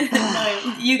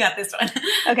 No, you got this one.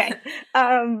 Okay.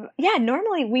 Yeah,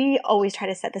 normally we always try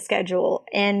to set the schedule,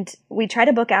 and we try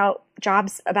to book out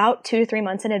jobs about 2 to 3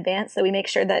 months in advance, so we make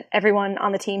sure that everyone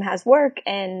on the team has work,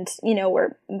 and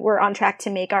we're on track to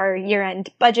make our year-end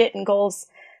budget and goals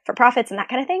for profits and that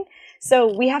kind of thing.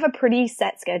 So we have a pretty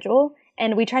set schedule,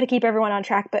 and we try to keep everyone on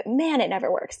track, but man, it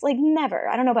never works. Like, never.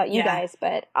 I don't know about you guys,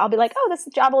 but I'll be like, oh, this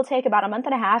job will take about a month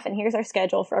and a half, and here's our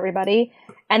schedule for everybody.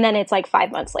 And then it's like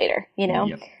 5 months later,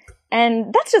 Yep.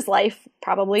 And that's just life,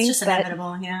 probably. It's just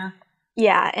inevitable, yeah.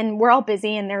 Yeah, and we're all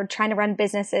busy, and they're trying to run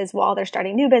businesses while they're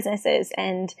starting new businesses,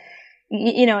 and,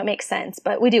 it makes sense.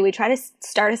 But we try to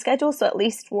start a schedule, so at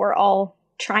least we're all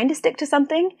trying to stick to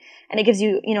something, and it gives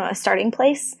you, a starting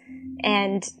place.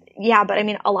 And yeah, but I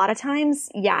mean, a lot of times,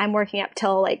 I'm working up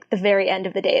till like the very end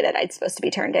of the day that it's supposed to be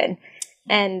turned in.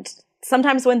 And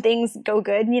sometimes when things go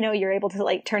good, you're able to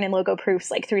like turn in logo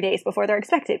proofs like 3 days before they're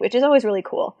expected, which is always really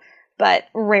cool, but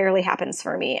rarely happens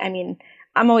for me. I mean,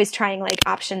 I'm always trying like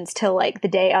options till like the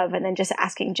day of, and then just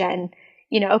asking Jen,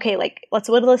 okay, like let's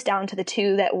whittle this down to the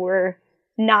 2 that we're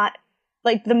not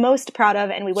like the most proud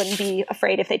of, and we wouldn't be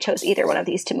afraid if they chose either one of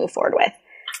these to move forward with.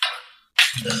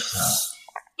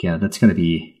 Yeah, that's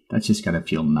just gotta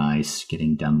feel nice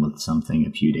getting done with something a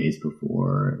few days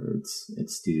before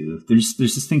it's due. There's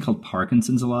this thing called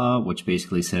Parkinson's law, which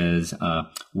basically says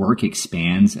work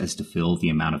expands as to fill the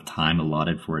amount of time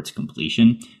allotted for its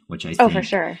completion, which I think for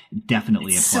sure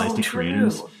definitely It's applies so to true.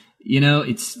 creatives.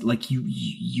 It's like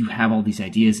you have all these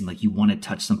ideas, and like you want to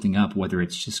touch something up, whether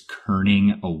it's just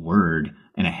kerning a word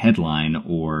in a headline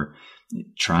or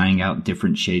trying out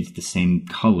different shades of the same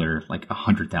color like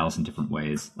 100,000 different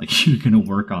ways. Like you're going to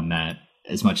work on that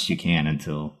as much as you can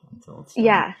until it's done.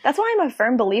 Yeah, that's why I'm a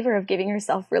firm believer of giving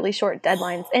yourself really short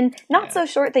deadlines, and not so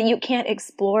short that you can't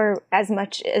explore as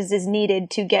much as is needed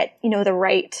to get, the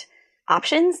right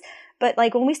options. But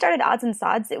like when we started Odds and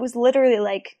Sods, it was literally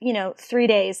like, 3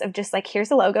 days of just like,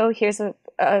 here's a logo, here's a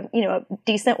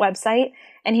decent website,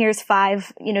 and here's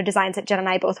 5, designs that Jen and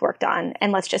I both worked on,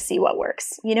 and let's just see what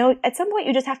works. At some point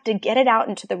you just have to get it out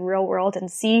into the real world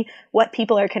and see what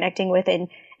people are connecting with, and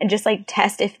just like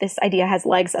test if this idea has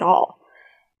legs at all.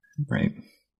 Right.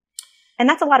 And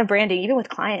that's a lot of branding, even with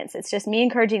clients. It's just me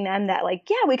encouraging them that like,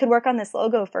 yeah, we could work on this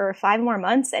logo for 5 more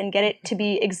months and get it to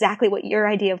be exactly what your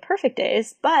idea of perfect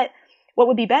is. But what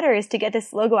would be better is to get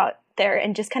this logo out there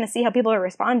and just kind of see how people are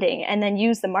responding, and then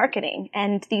use the marketing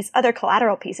and these other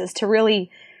collateral pieces to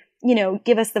really,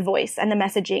 give us the voice and the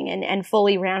messaging and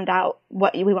fully round out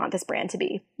what we want this brand to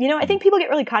be. I think people get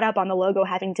really caught up on the logo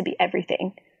having to be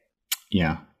everything.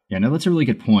 Yeah. Yeah, no, that's a really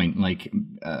good point. Like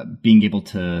being able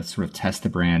to sort of test the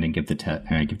brand and give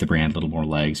the brand a little more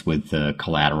legs with the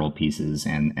collateral pieces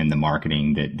and the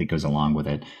marketing that goes along with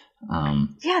it.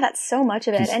 Yeah, that's so much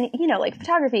of it. And, like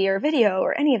photography or video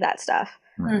or any of that stuff.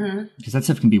 Right. Because that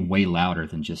stuff can be way louder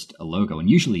than just a logo, and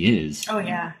usually is. Oh,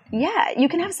 yeah. Yeah, you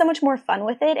can have so much more fun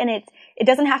with it, and it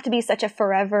doesn't have to be such a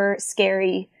forever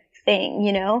scary thing,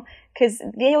 because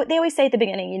they always say at the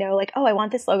beginning, like, oh, I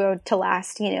want this logo to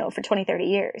last, for 20, 30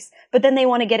 years. But then they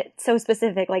want to get it so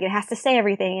specific, like it has to say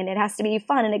everything, and it has to be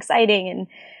fun and exciting,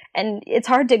 and it's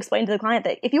hard to explain to the client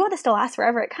that if you want this to last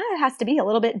forever, it kind of has to be a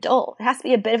little bit dull. It has to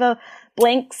be a bit of a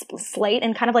blank slate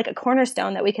and kind of like a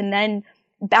cornerstone that we can then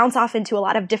bounce off into a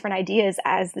lot of different ideas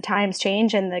as the times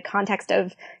change and the context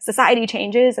of society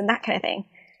changes and that kind of thing.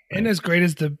 And as great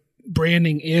as the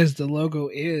branding is, the logo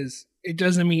is, it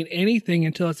doesn't mean anything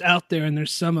until it's out there and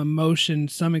there's some emotion,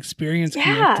 some experience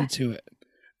connected to it.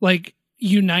 Like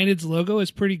United's logo is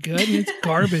pretty good and it's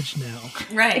garbage now.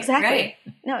 Right. Exactly. Right.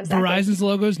 No, exactly. Verizon's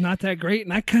logo is not that great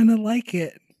and I kind of like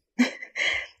it.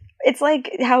 It's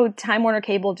like how Time Warner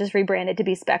Cable just rebranded to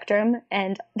be Spectrum,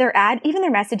 and even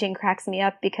their messaging cracks me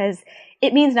up because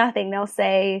it means nothing. They'll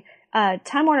say,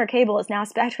 Time Warner Cable is now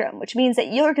Spectrum, which means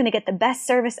that you're going to get the best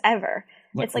service ever.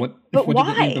 It's like, but what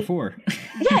why? Did it mean before?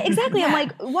 Yeah, exactly. I'm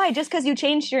like, why? Just because you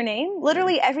changed your name?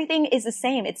 Literally everything is the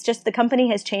same. It's just the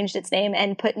company has changed its name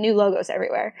and put new logos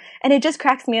everywhere. And it just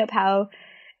cracks me up how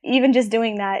even just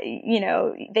doing that,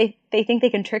 they think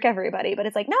they can trick everybody, but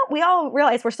it's like, no, we all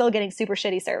realize we're still getting super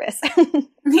shitty service.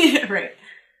 Yeah, right.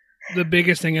 The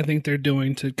biggest thing I think they're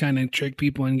doing to kind of trick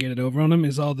people and get it over on them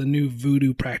is all the new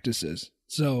voodoo practices.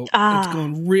 So it's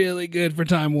going really good for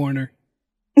Time Warner.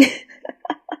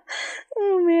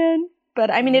 Oh, man. But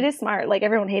I mean, it is smart. Like,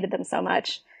 everyone hated them so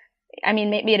much. I mean,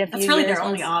 maybe in a few years. That's really their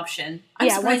only option. I'm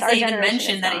surprised they even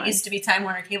mentioned that it used to be Time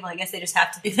Warner Cable. I guess they just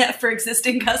have to do that for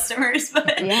existing customers.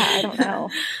 But yeah, I don't know.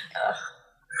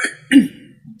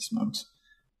 Smokes.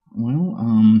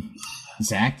 Well,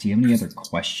 Zach, do you have any other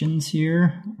questions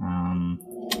here?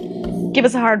 Give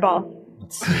us a hardball.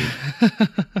 Let's see.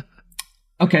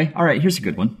 Okay, all right. Here's a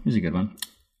good one.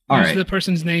 All Who's right. the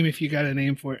person's name if you got a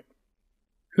name for it?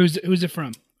 Who's it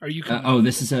from? Are you?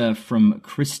 This is from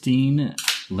Christine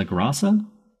Lagrassa.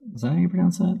 Is that how you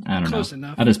pronounce that? I don't know. Close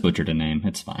enough. I just butchered a name.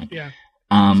 It's fine. Yeah.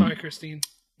 Sorry, Christine.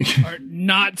 Or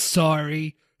not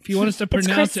sorry. If you want us to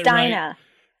pronounce it right. Now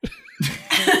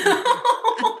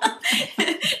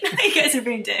you guys are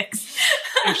being dicks.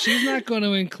 If she's not going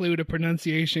to include a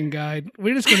pronunciation guide,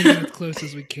 we're just going to get as close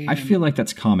as we can. I feel like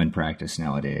that's common practice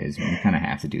nowadays. You kind of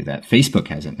have to do that. Facebook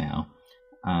has it now.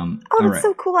 That's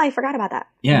so cool. I forgot about that.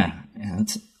 Yeah.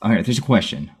 That's all right. There's a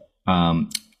question.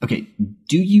 Okay.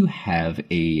 Do you have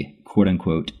a quote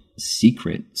unquote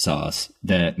secret sauce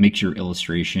that makes your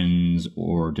illustrations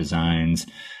or designs,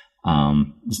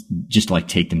 just like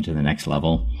take them to the next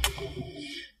level?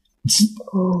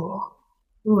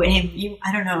 Ooh, and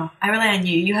I don't know. I rely on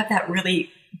you. You have that really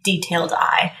detailed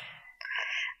eye.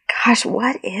 Gosh,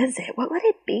 what is it? What would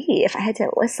it be if I had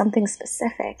to list something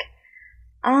specific?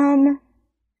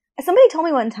 Somebody told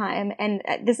me one time, and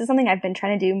this is something I've been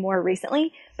trying to do more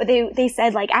recently, but they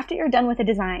said, like, after you're done with a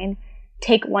design,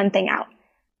 take one thing out.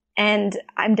 And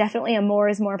I'm definitely a more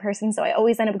is more person, so I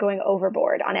always end up going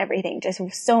overboard on everything, just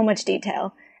so much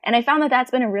detail. And I found that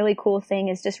that's been a really cool thing,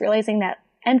 is just realizing that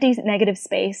empty negative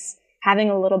space, having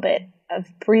a little bit of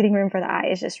breathing room for the eye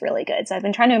is just really good. So I've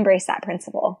been trying to embrace that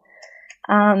principle.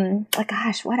 But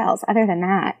gosh, what else other than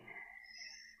that?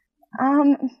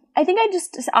 I think I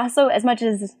just also, as much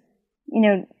as,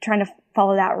 trying to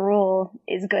follow that rule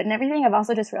is good and everything, I've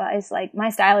also just realized, like, my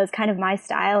style is kind of my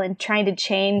style, and trying to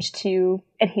change to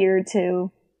adhere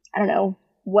to, I don't know,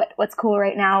 what's cool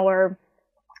right now or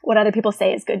what other people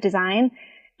say is good design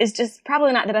is just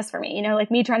probably not the best for me. Like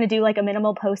me trying to do like a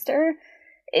minimal poster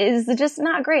is just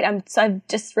not great. So I've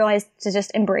just realized to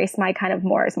just embrace my kind of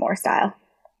more is more style.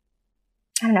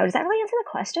 I don't know. Does that really answer the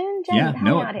question, Jen? Yeah,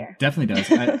 no, it definitely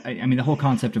does. I mean, the whole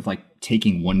concept of like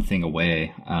taking one thing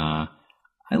away, I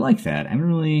like that. I haven't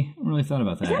really thought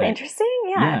about that. Isn't that interesting?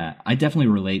 Yeah, I definitely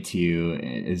relate to you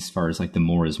as far as like the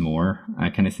more is more. I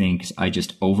kind of think I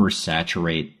just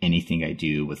oversaturate anything I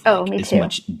do with as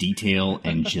much detail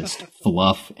and just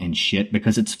fluff and shit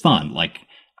because it's fun. Like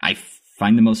I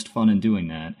find the most fun in doing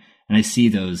that. And I see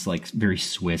those like very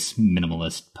Swiss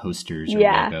minimalist posters or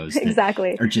logos that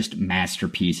exactly. are just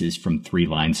masterpieces from 3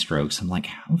 line strokes. I'm like,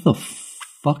 how the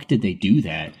fuck did they do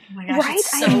that? Oh my gosh, right?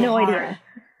 So I have no hard. idea.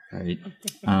 Right.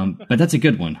 But that's a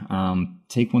good one.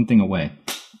 Take one thing away.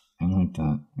 I like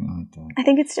that. I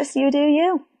think it's just you do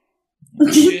you.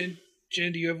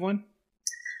 Jen, do you have one?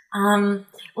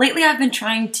 Lately I've been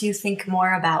trying to think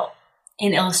more about,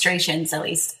 in illustrations at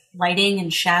least, lighting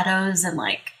and shadows and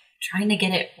like trying to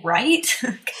get it right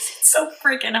because it's so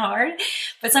freaking hard.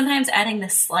 But sometimes adding the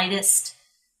slightest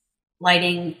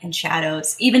lighting and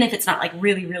shadows, even if it's not like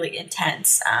really, really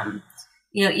intense.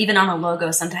 Even on a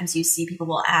logo, sometimes you see people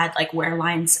will add like where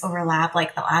lines overlap,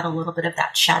 like they'll add a little bit of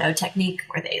that shadow technique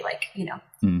where they like,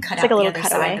 cut out like a the little other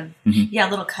cutaway. side of, a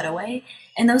little cutaway.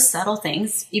 And those subtle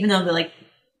things, even though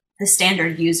the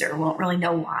standard user won't really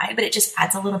know why, but it just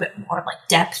adds a little bit more of like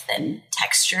depth and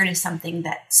texture to something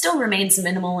that still remains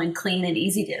minimal and clean and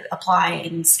easy to apply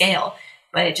and scale,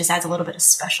 but it just adds a little bit of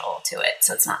special to it.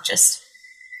 So it's not just,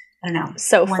 I don't know.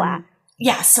 So flat.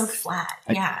 Yeah, so flat.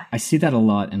 Yeah. I see that a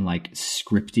lot in like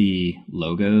scripty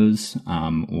logos,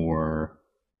 or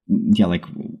like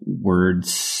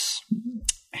words.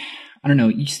 I don't know.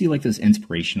 You see like those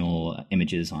inspirational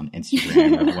images on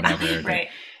Instagram or whatever. Right.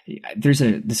 There's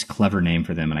this clever name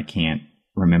for them, and I can't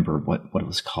remember what it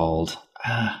was called.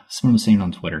 Someone was saying it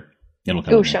on Twitter. It'll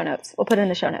come. Ooh, show notes. We'll put it in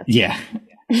the show notes. Yeah,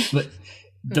 but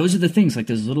those are the things, like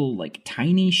those little like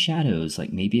tiny shadows.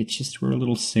 Like maybe it's just where a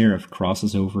little serif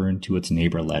crosses over into its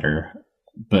neighbor letter,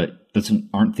 but those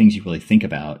aren't things you really think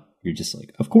about. You're just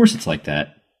like, of course it's like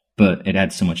that, but it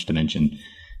adds so much dimension.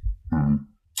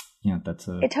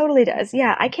 It totally does.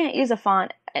 Yeah, I can't use a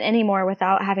font anymore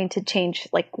without having to change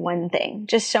like one thing.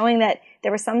 Just showing that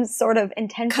there was some sort of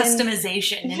intention.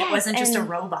 Customization, and it wasn't just a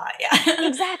robot. Yeah.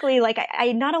 Exactly. Like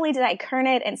I not only did I kern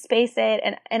it and space it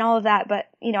and all of that, but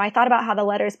I thought about how the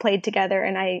letters played together,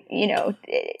 and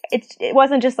it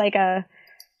wasn't just like a,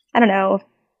 I don't know,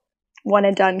 one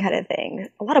and done kind of thing.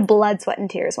 A lot of blood, sweat,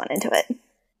 and tears went into it.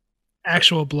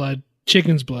 Actual blood,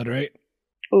 chicken's blood, right?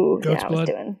 Ooh, Goat's yeah, blood.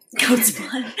 I was doing. Goat's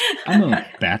blood. I'm a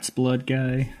bat's blood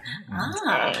guy.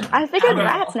 I figured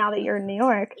rats now that you're in New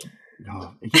York.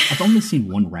 Oh, I've only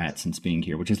seen one rat since being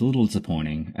here, which is a little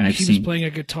disappointing. And He was playing a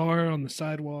guitar on the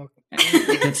sidewalk.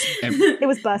 It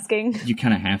was busking. You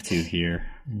kind of have to here.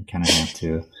 You kind of have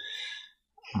to.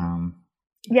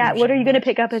 Yeah, what are you going to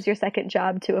pick up as your second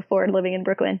job to afford living in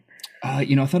Brooklyn? I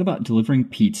thought about delivering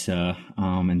pizza,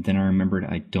 and then I remembered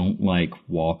I don't like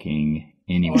walking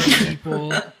anywhere.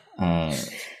 People.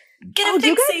 Get a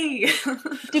fixie,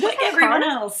 do you like everyone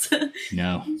else.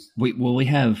 No, we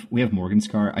have Morgan's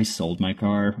car. I sold my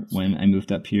car when I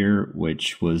moved up here,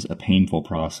 which was a painful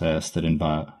process that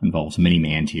involves many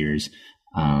man tears.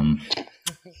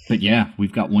 But yeah,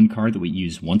 we've got one car that we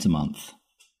use once a month.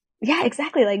 Yeah,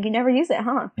 exactly. Like you never use it,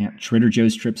 huh? Yeah, Trader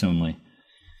Joe's trips only.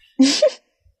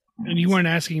 And you weren't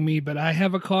asking me, but I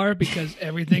have a car because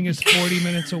everything is 40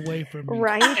 minutes away from me.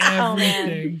 Right? Everything. Oh,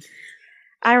 man.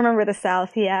 I remember the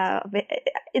South, yeah.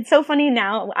 It's so funny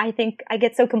now. I think I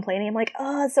get so complaining. I'm like,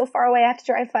 oh, it's so far away. I have to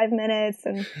drive 5 minutes.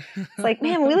 And it's like,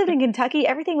 man, when we lived in Kentucky,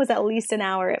 everything was at least an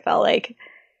hour, it felt like.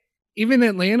 Even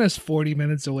Atlanta's 40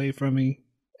 minutes away from me.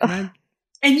 And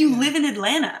you live in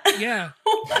Atlanta? Yeah.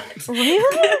 Really?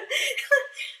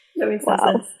 That makes Wow.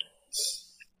 sense.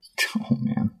 Oh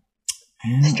man.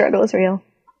 Struggle is real.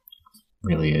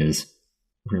 Really is.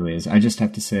 I just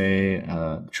have to say,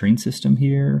 train system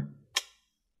here,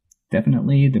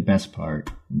 definitely the best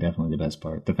part.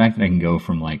 The fact that I can go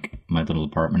from like my little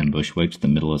apartment in Bushwick to the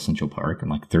middle of Central Park in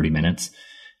like 30 minutes.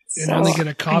 And only get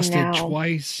accosted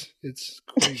twice. It's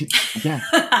crazy. Yeah.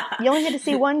 You only had to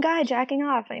see one guy jacking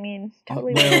off. I mean,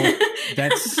 totally. Well,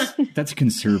 that's a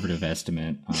conservative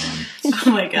estimate. Oh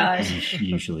my gosh.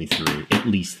 Usually 3, at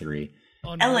least 3.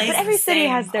 Oh, no. LA, but every city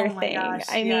has their Oh my thing. gosh,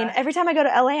 I mean, yeah. every time I go to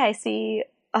LA, I see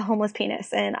a homeless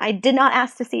penis, and I did not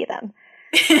ask to see them.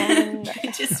 And They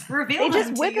just reveal they them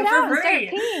just to whip you it for out and start free.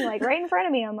 peeing like right in front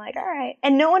of me. I'm like, all right.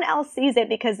 And no one else sees it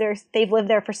because they've lived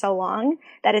there for so long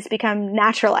that it's become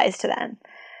naturalized to them.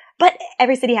 But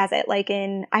every city has it. Like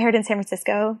I heard in San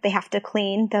Francisco, they have to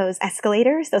clean those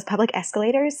public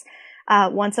escalators,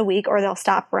 once a week, or they'll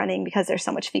stop running because there's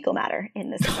so much fecal matter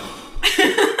in the system.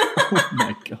 Oh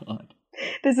my god.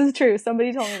 This is true.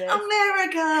 Somebody told me this.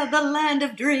 America, the land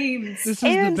of dreams. This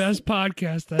is the best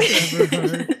podcast I've ever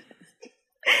heard.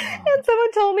 And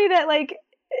someone told me that, like,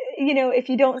 if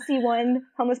you don't see one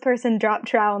homeless person drop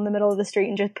trowel in the middle of the street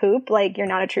and just poop, like, you're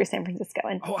not a true San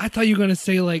Franciscoan. Oh, I thought you were going to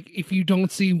say, like, if you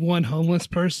don't see one homeless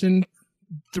person,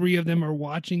 3 of them are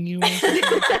watching you.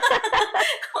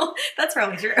 That's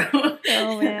probably true.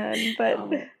 Oh, man. But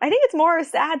I think it's more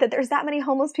sad that there's that many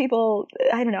homeless people.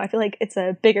 I don't know. I feel like it's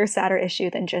a bigger, sadder issue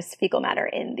than just fecal matter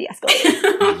in the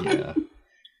escalator.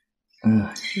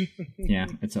 Yeah. Yeah,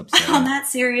 it's upsetting. On that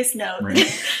serious note.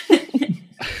 Right.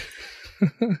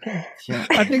 Yeah.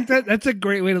 I think that's a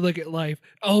great way to look at life.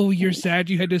 Oh, you're sad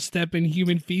you had to step in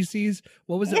human feces?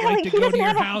 What was it Yeah, like like, to he go to doesn't your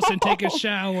have a house and take a home.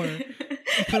 shower and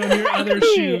put on your other Right.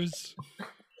 shoes?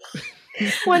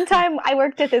 One time I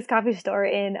worked at this coffee store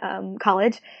in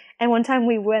college, and one time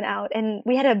we went out and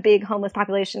we had a big homeless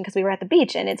population because we were at the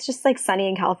beach, and it's just like sunny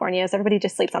in California, so everybody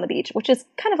just sleeps on the beach, which is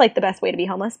kind of like the best way to be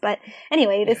homeless. But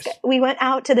anyway, Yes. we went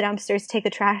out to the dumpsters to take the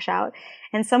trash out,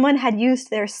 and someone had used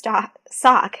their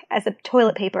sock as a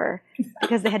toilet paper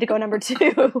because they had to go number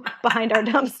 2 behind our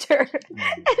dumpster.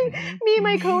 And me and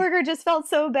my coworker just felt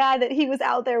so bad that he was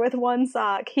out there with one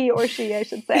sock, he or she, I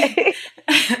should say.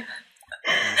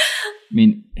 I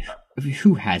mean,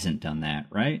 who hasn't done that,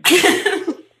 right?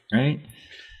 Right?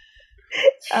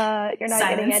 You're not getting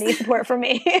Silence. any support from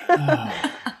me.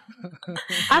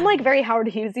 I'm like very Howard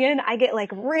Hughesian. I get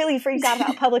like really freaked out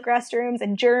about public restrooms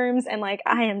and germs, and like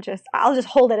I'll just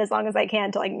hold it as long as I can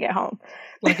until I can get home.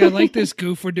 Like, I like this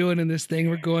goof we're doing and this thing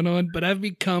we're going on, but I've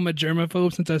become a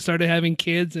germaphobe since I started having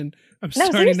kids, and I'm No,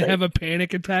 starting seriously. to have a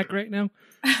panic attack right now.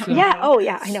 So, Yeah. Oh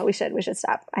yeah. I know. We should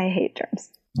stop. I hate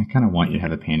germs. I kind of want you to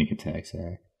have a panic attack,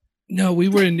 Sarah. No, we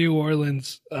were in New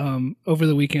Orleans over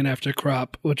the weekend after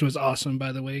crop, which was awesome,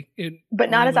 by the way. It But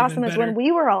not only as would've awesome been as when better.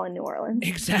 we were all in New Orleans.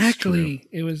 Exactly.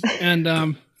 It was, and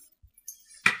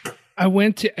I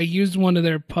used one of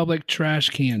their public trash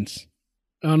cans.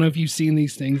 I don't know if you've seen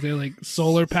these things. They're like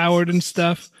solar powered and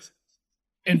stuff.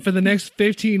 And for the next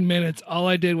 15 minutes, all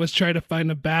I did was try to find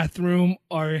a bathroom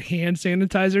or a hand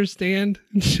sanitizer stand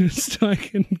just so I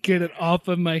can get it off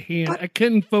of my hand. But- I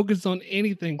couldn't focus on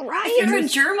anything. Right. If you're a And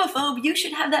this- germaphobe, you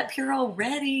should have that Purell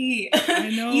ready.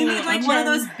 I know. You need like I'm one of Jen,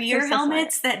 those beer you're so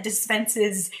helmets that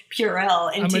dispenses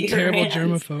Purell into I'm a your terrible hands.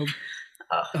 germaphobe.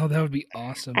 Ugh. Oh, that would be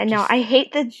awesome. I know. Just- I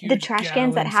hate the huge trash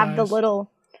cans that gallon have the size.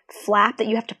 little flap that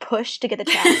you have to push to get the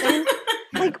trash in.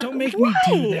 Like, don't make why?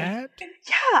 me do that.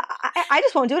 Yeah, I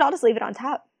just won't do it. I'll just leave it on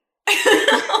top.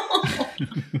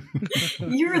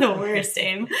 You're the worst,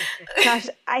 Aim. Gosh,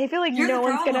 I feel like You're no the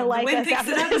one's gonna problem. like The wind us picks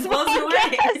after it up this and blows it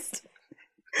away. podcast.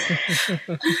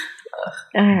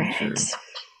 All right.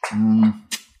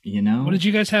 You know, What did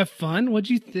you guys have fun? What'd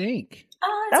you think?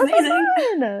 Oh, That it's was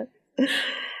amazing. so fun.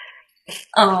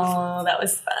 Oh, that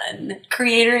was fun.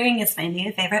 Creatoring is my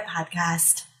new favorite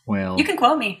podcast. well, You can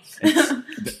quote me.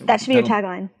 That should be your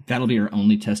tagline. That'll be our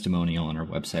only testimonial on our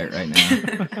website right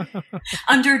now.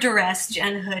 Under duress,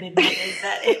 Jen Hood admitted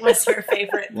that it was her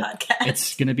favorite podcast.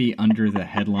 It's going to be under the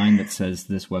headline that says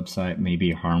this website may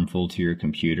be harmful to your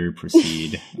computer.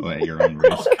 Proceed at your own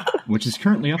risk, which is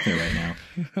currently up there right now.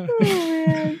 Oh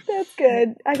man, that's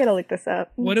good. I gotta look this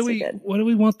up. What do That's so we good. What do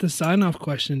we want the sign off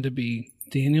question to be,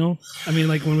 Daniel? I mean,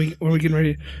 like when we're getting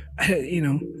ready, you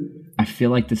know. I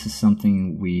feel like this is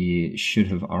something we should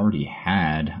have already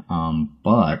had,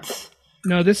 but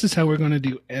No, this is how we're going to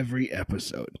do every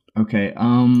episode. okay.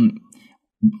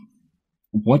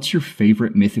 What's your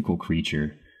favorite mythical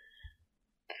creature?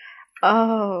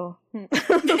 Oh. I'm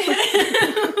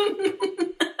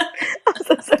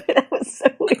so sorry. That was so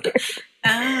weird.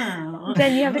 Oh.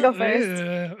 Jen, you have to go first.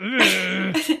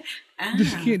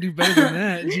 Just can't do better than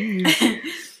that.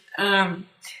 Jeez.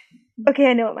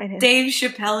 Okay, I know what mine is. Dave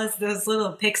Chappelle is those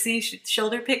little pixie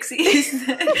shoulder pixies.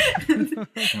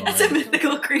 That's a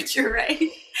mythical creature, right?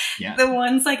 Yeah. The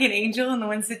one's like an angel and the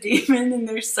one's a demon, and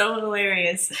they're so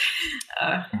hilarious.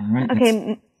 All right.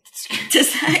 Okay,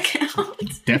 Does that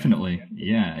count? Definitely.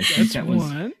 Yeah. I think That's that was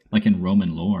one. like in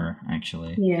Roman lore,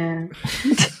 actually. Yeah.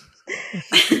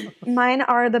 mine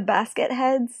are the basket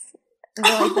heads. They're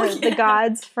like Oh, the yeah.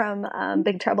 gods from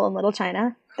Big Trouble in Little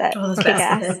China that Oh, those kick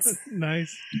basket ass. heads.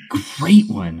 Nice. Great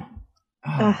one.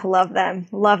 Oh, Ugh, love them.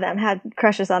 Love them. Had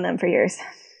crushes on them for years.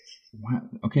 wow.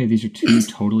 Okay, these are two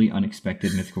totally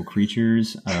unexpected mythical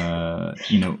creatures.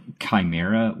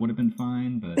 Chimera would have been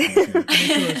fine, but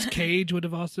Nicolas Cage would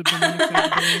have also been an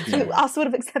example. You also would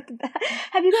have accepted that.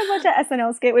 Have you guys watched that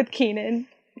SNL skit with Keenan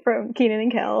from Keenan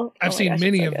and Kel? I've Oh my seen gosh, it's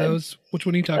many so of good. those. Which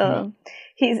one are you talking about?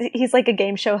 He's like a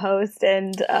game show host,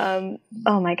 and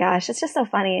oh my gosh, it's just so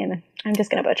funny, and I'm just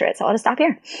gonna butcher it, so I'll just stop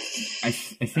here. I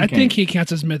think I think he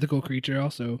counts as mythical creature.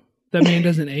 Also, that man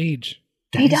doesn't age.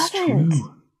 He that is doesn't.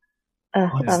 true.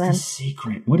 What's Love the him.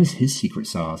 secret? What is his secret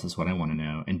sauce? Is what I want to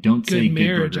know. And don't say Good good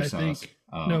marriage, burger I sauce. think.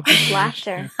 Oh. No, good marriage.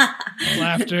 Laughter. Yeah.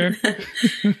 Laughter.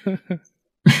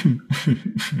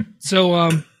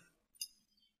 So,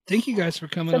 thank you guys for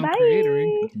coming on Bye-bye.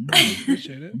 Creatoring. I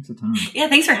appreciate it. Thanks a ton. Yeah,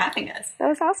 thanks for having us. That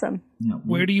was awesome. Yeah,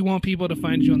 Where do you want people to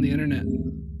find you on the internet?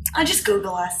 Just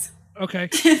Google us. Okay.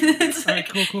 It's All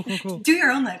like, right. Cool. do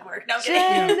your own legwork. No, I'm kidding.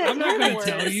 Jen, Yeah, I'm not going to Worse.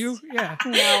 tell you. Yeah.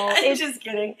 No, I'm it's just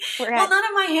kidding. we're Well, at, none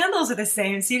of my handles are the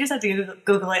same, so you just have to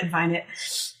Google it and find it.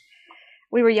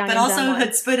 We were young But and also dumb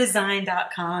once.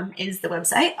 chutzpahdesign.com is the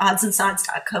website.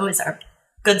 oddsandsods.co is our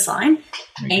goods line.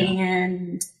 There you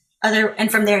go.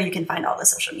 And from there you can find all the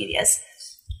social medias.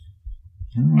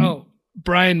 All right. Oh,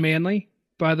 Brian Manley,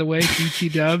 by the way, BT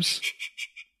Dubs.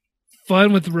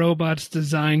 Fun with Robots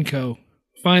Design Co.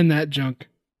 Find that junk.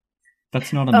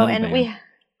 That's not another and band.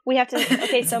 we have to.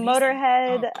 Okay, so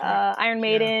Motorhead, Iron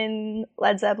Maiden,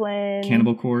 Led Zeppelin,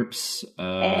 Cannibal Corpse.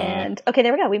 and okay,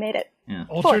 there we go. We made it. Yeah.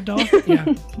 Ultra Dog? Yeah.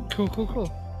 Cool.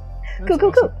 That's Cool.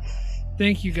 awesome.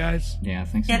 Thank you, guys. Yeah,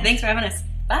 thanks so Yeah, much. thanks for having us.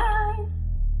 Bye.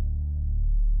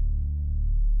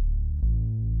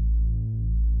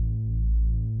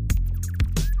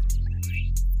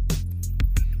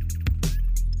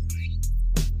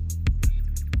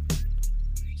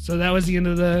 So that was the end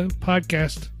of the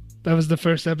podcast. That was the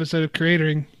first episode of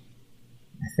Creatoring.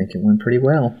 I think it went pretty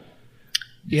well.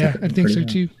 Yeah, I think so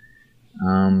too.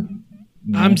 I'm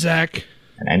Zach.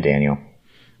 And I'm Daniel.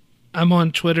 I'm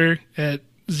on Twitter at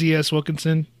ZS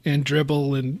Wilkinson and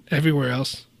Dribble and everywhere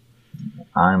else.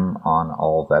 I'm on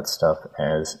all of that stuff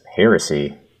as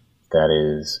Heresy. That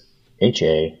is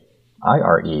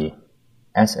HAIRESSY.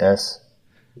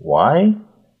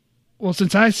 Well,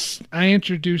 since I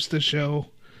introduced the show,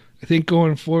 I think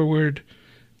going forward,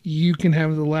 you can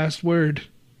have the last word.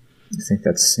 I think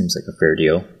that seems like a fair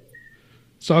deal.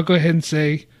 So I'll go ahead and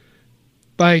say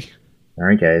bye. All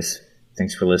right, guys.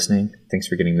 Thanks for listening. Thanks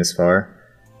for getting this far.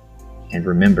 And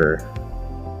remember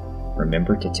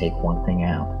to take one thing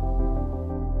out.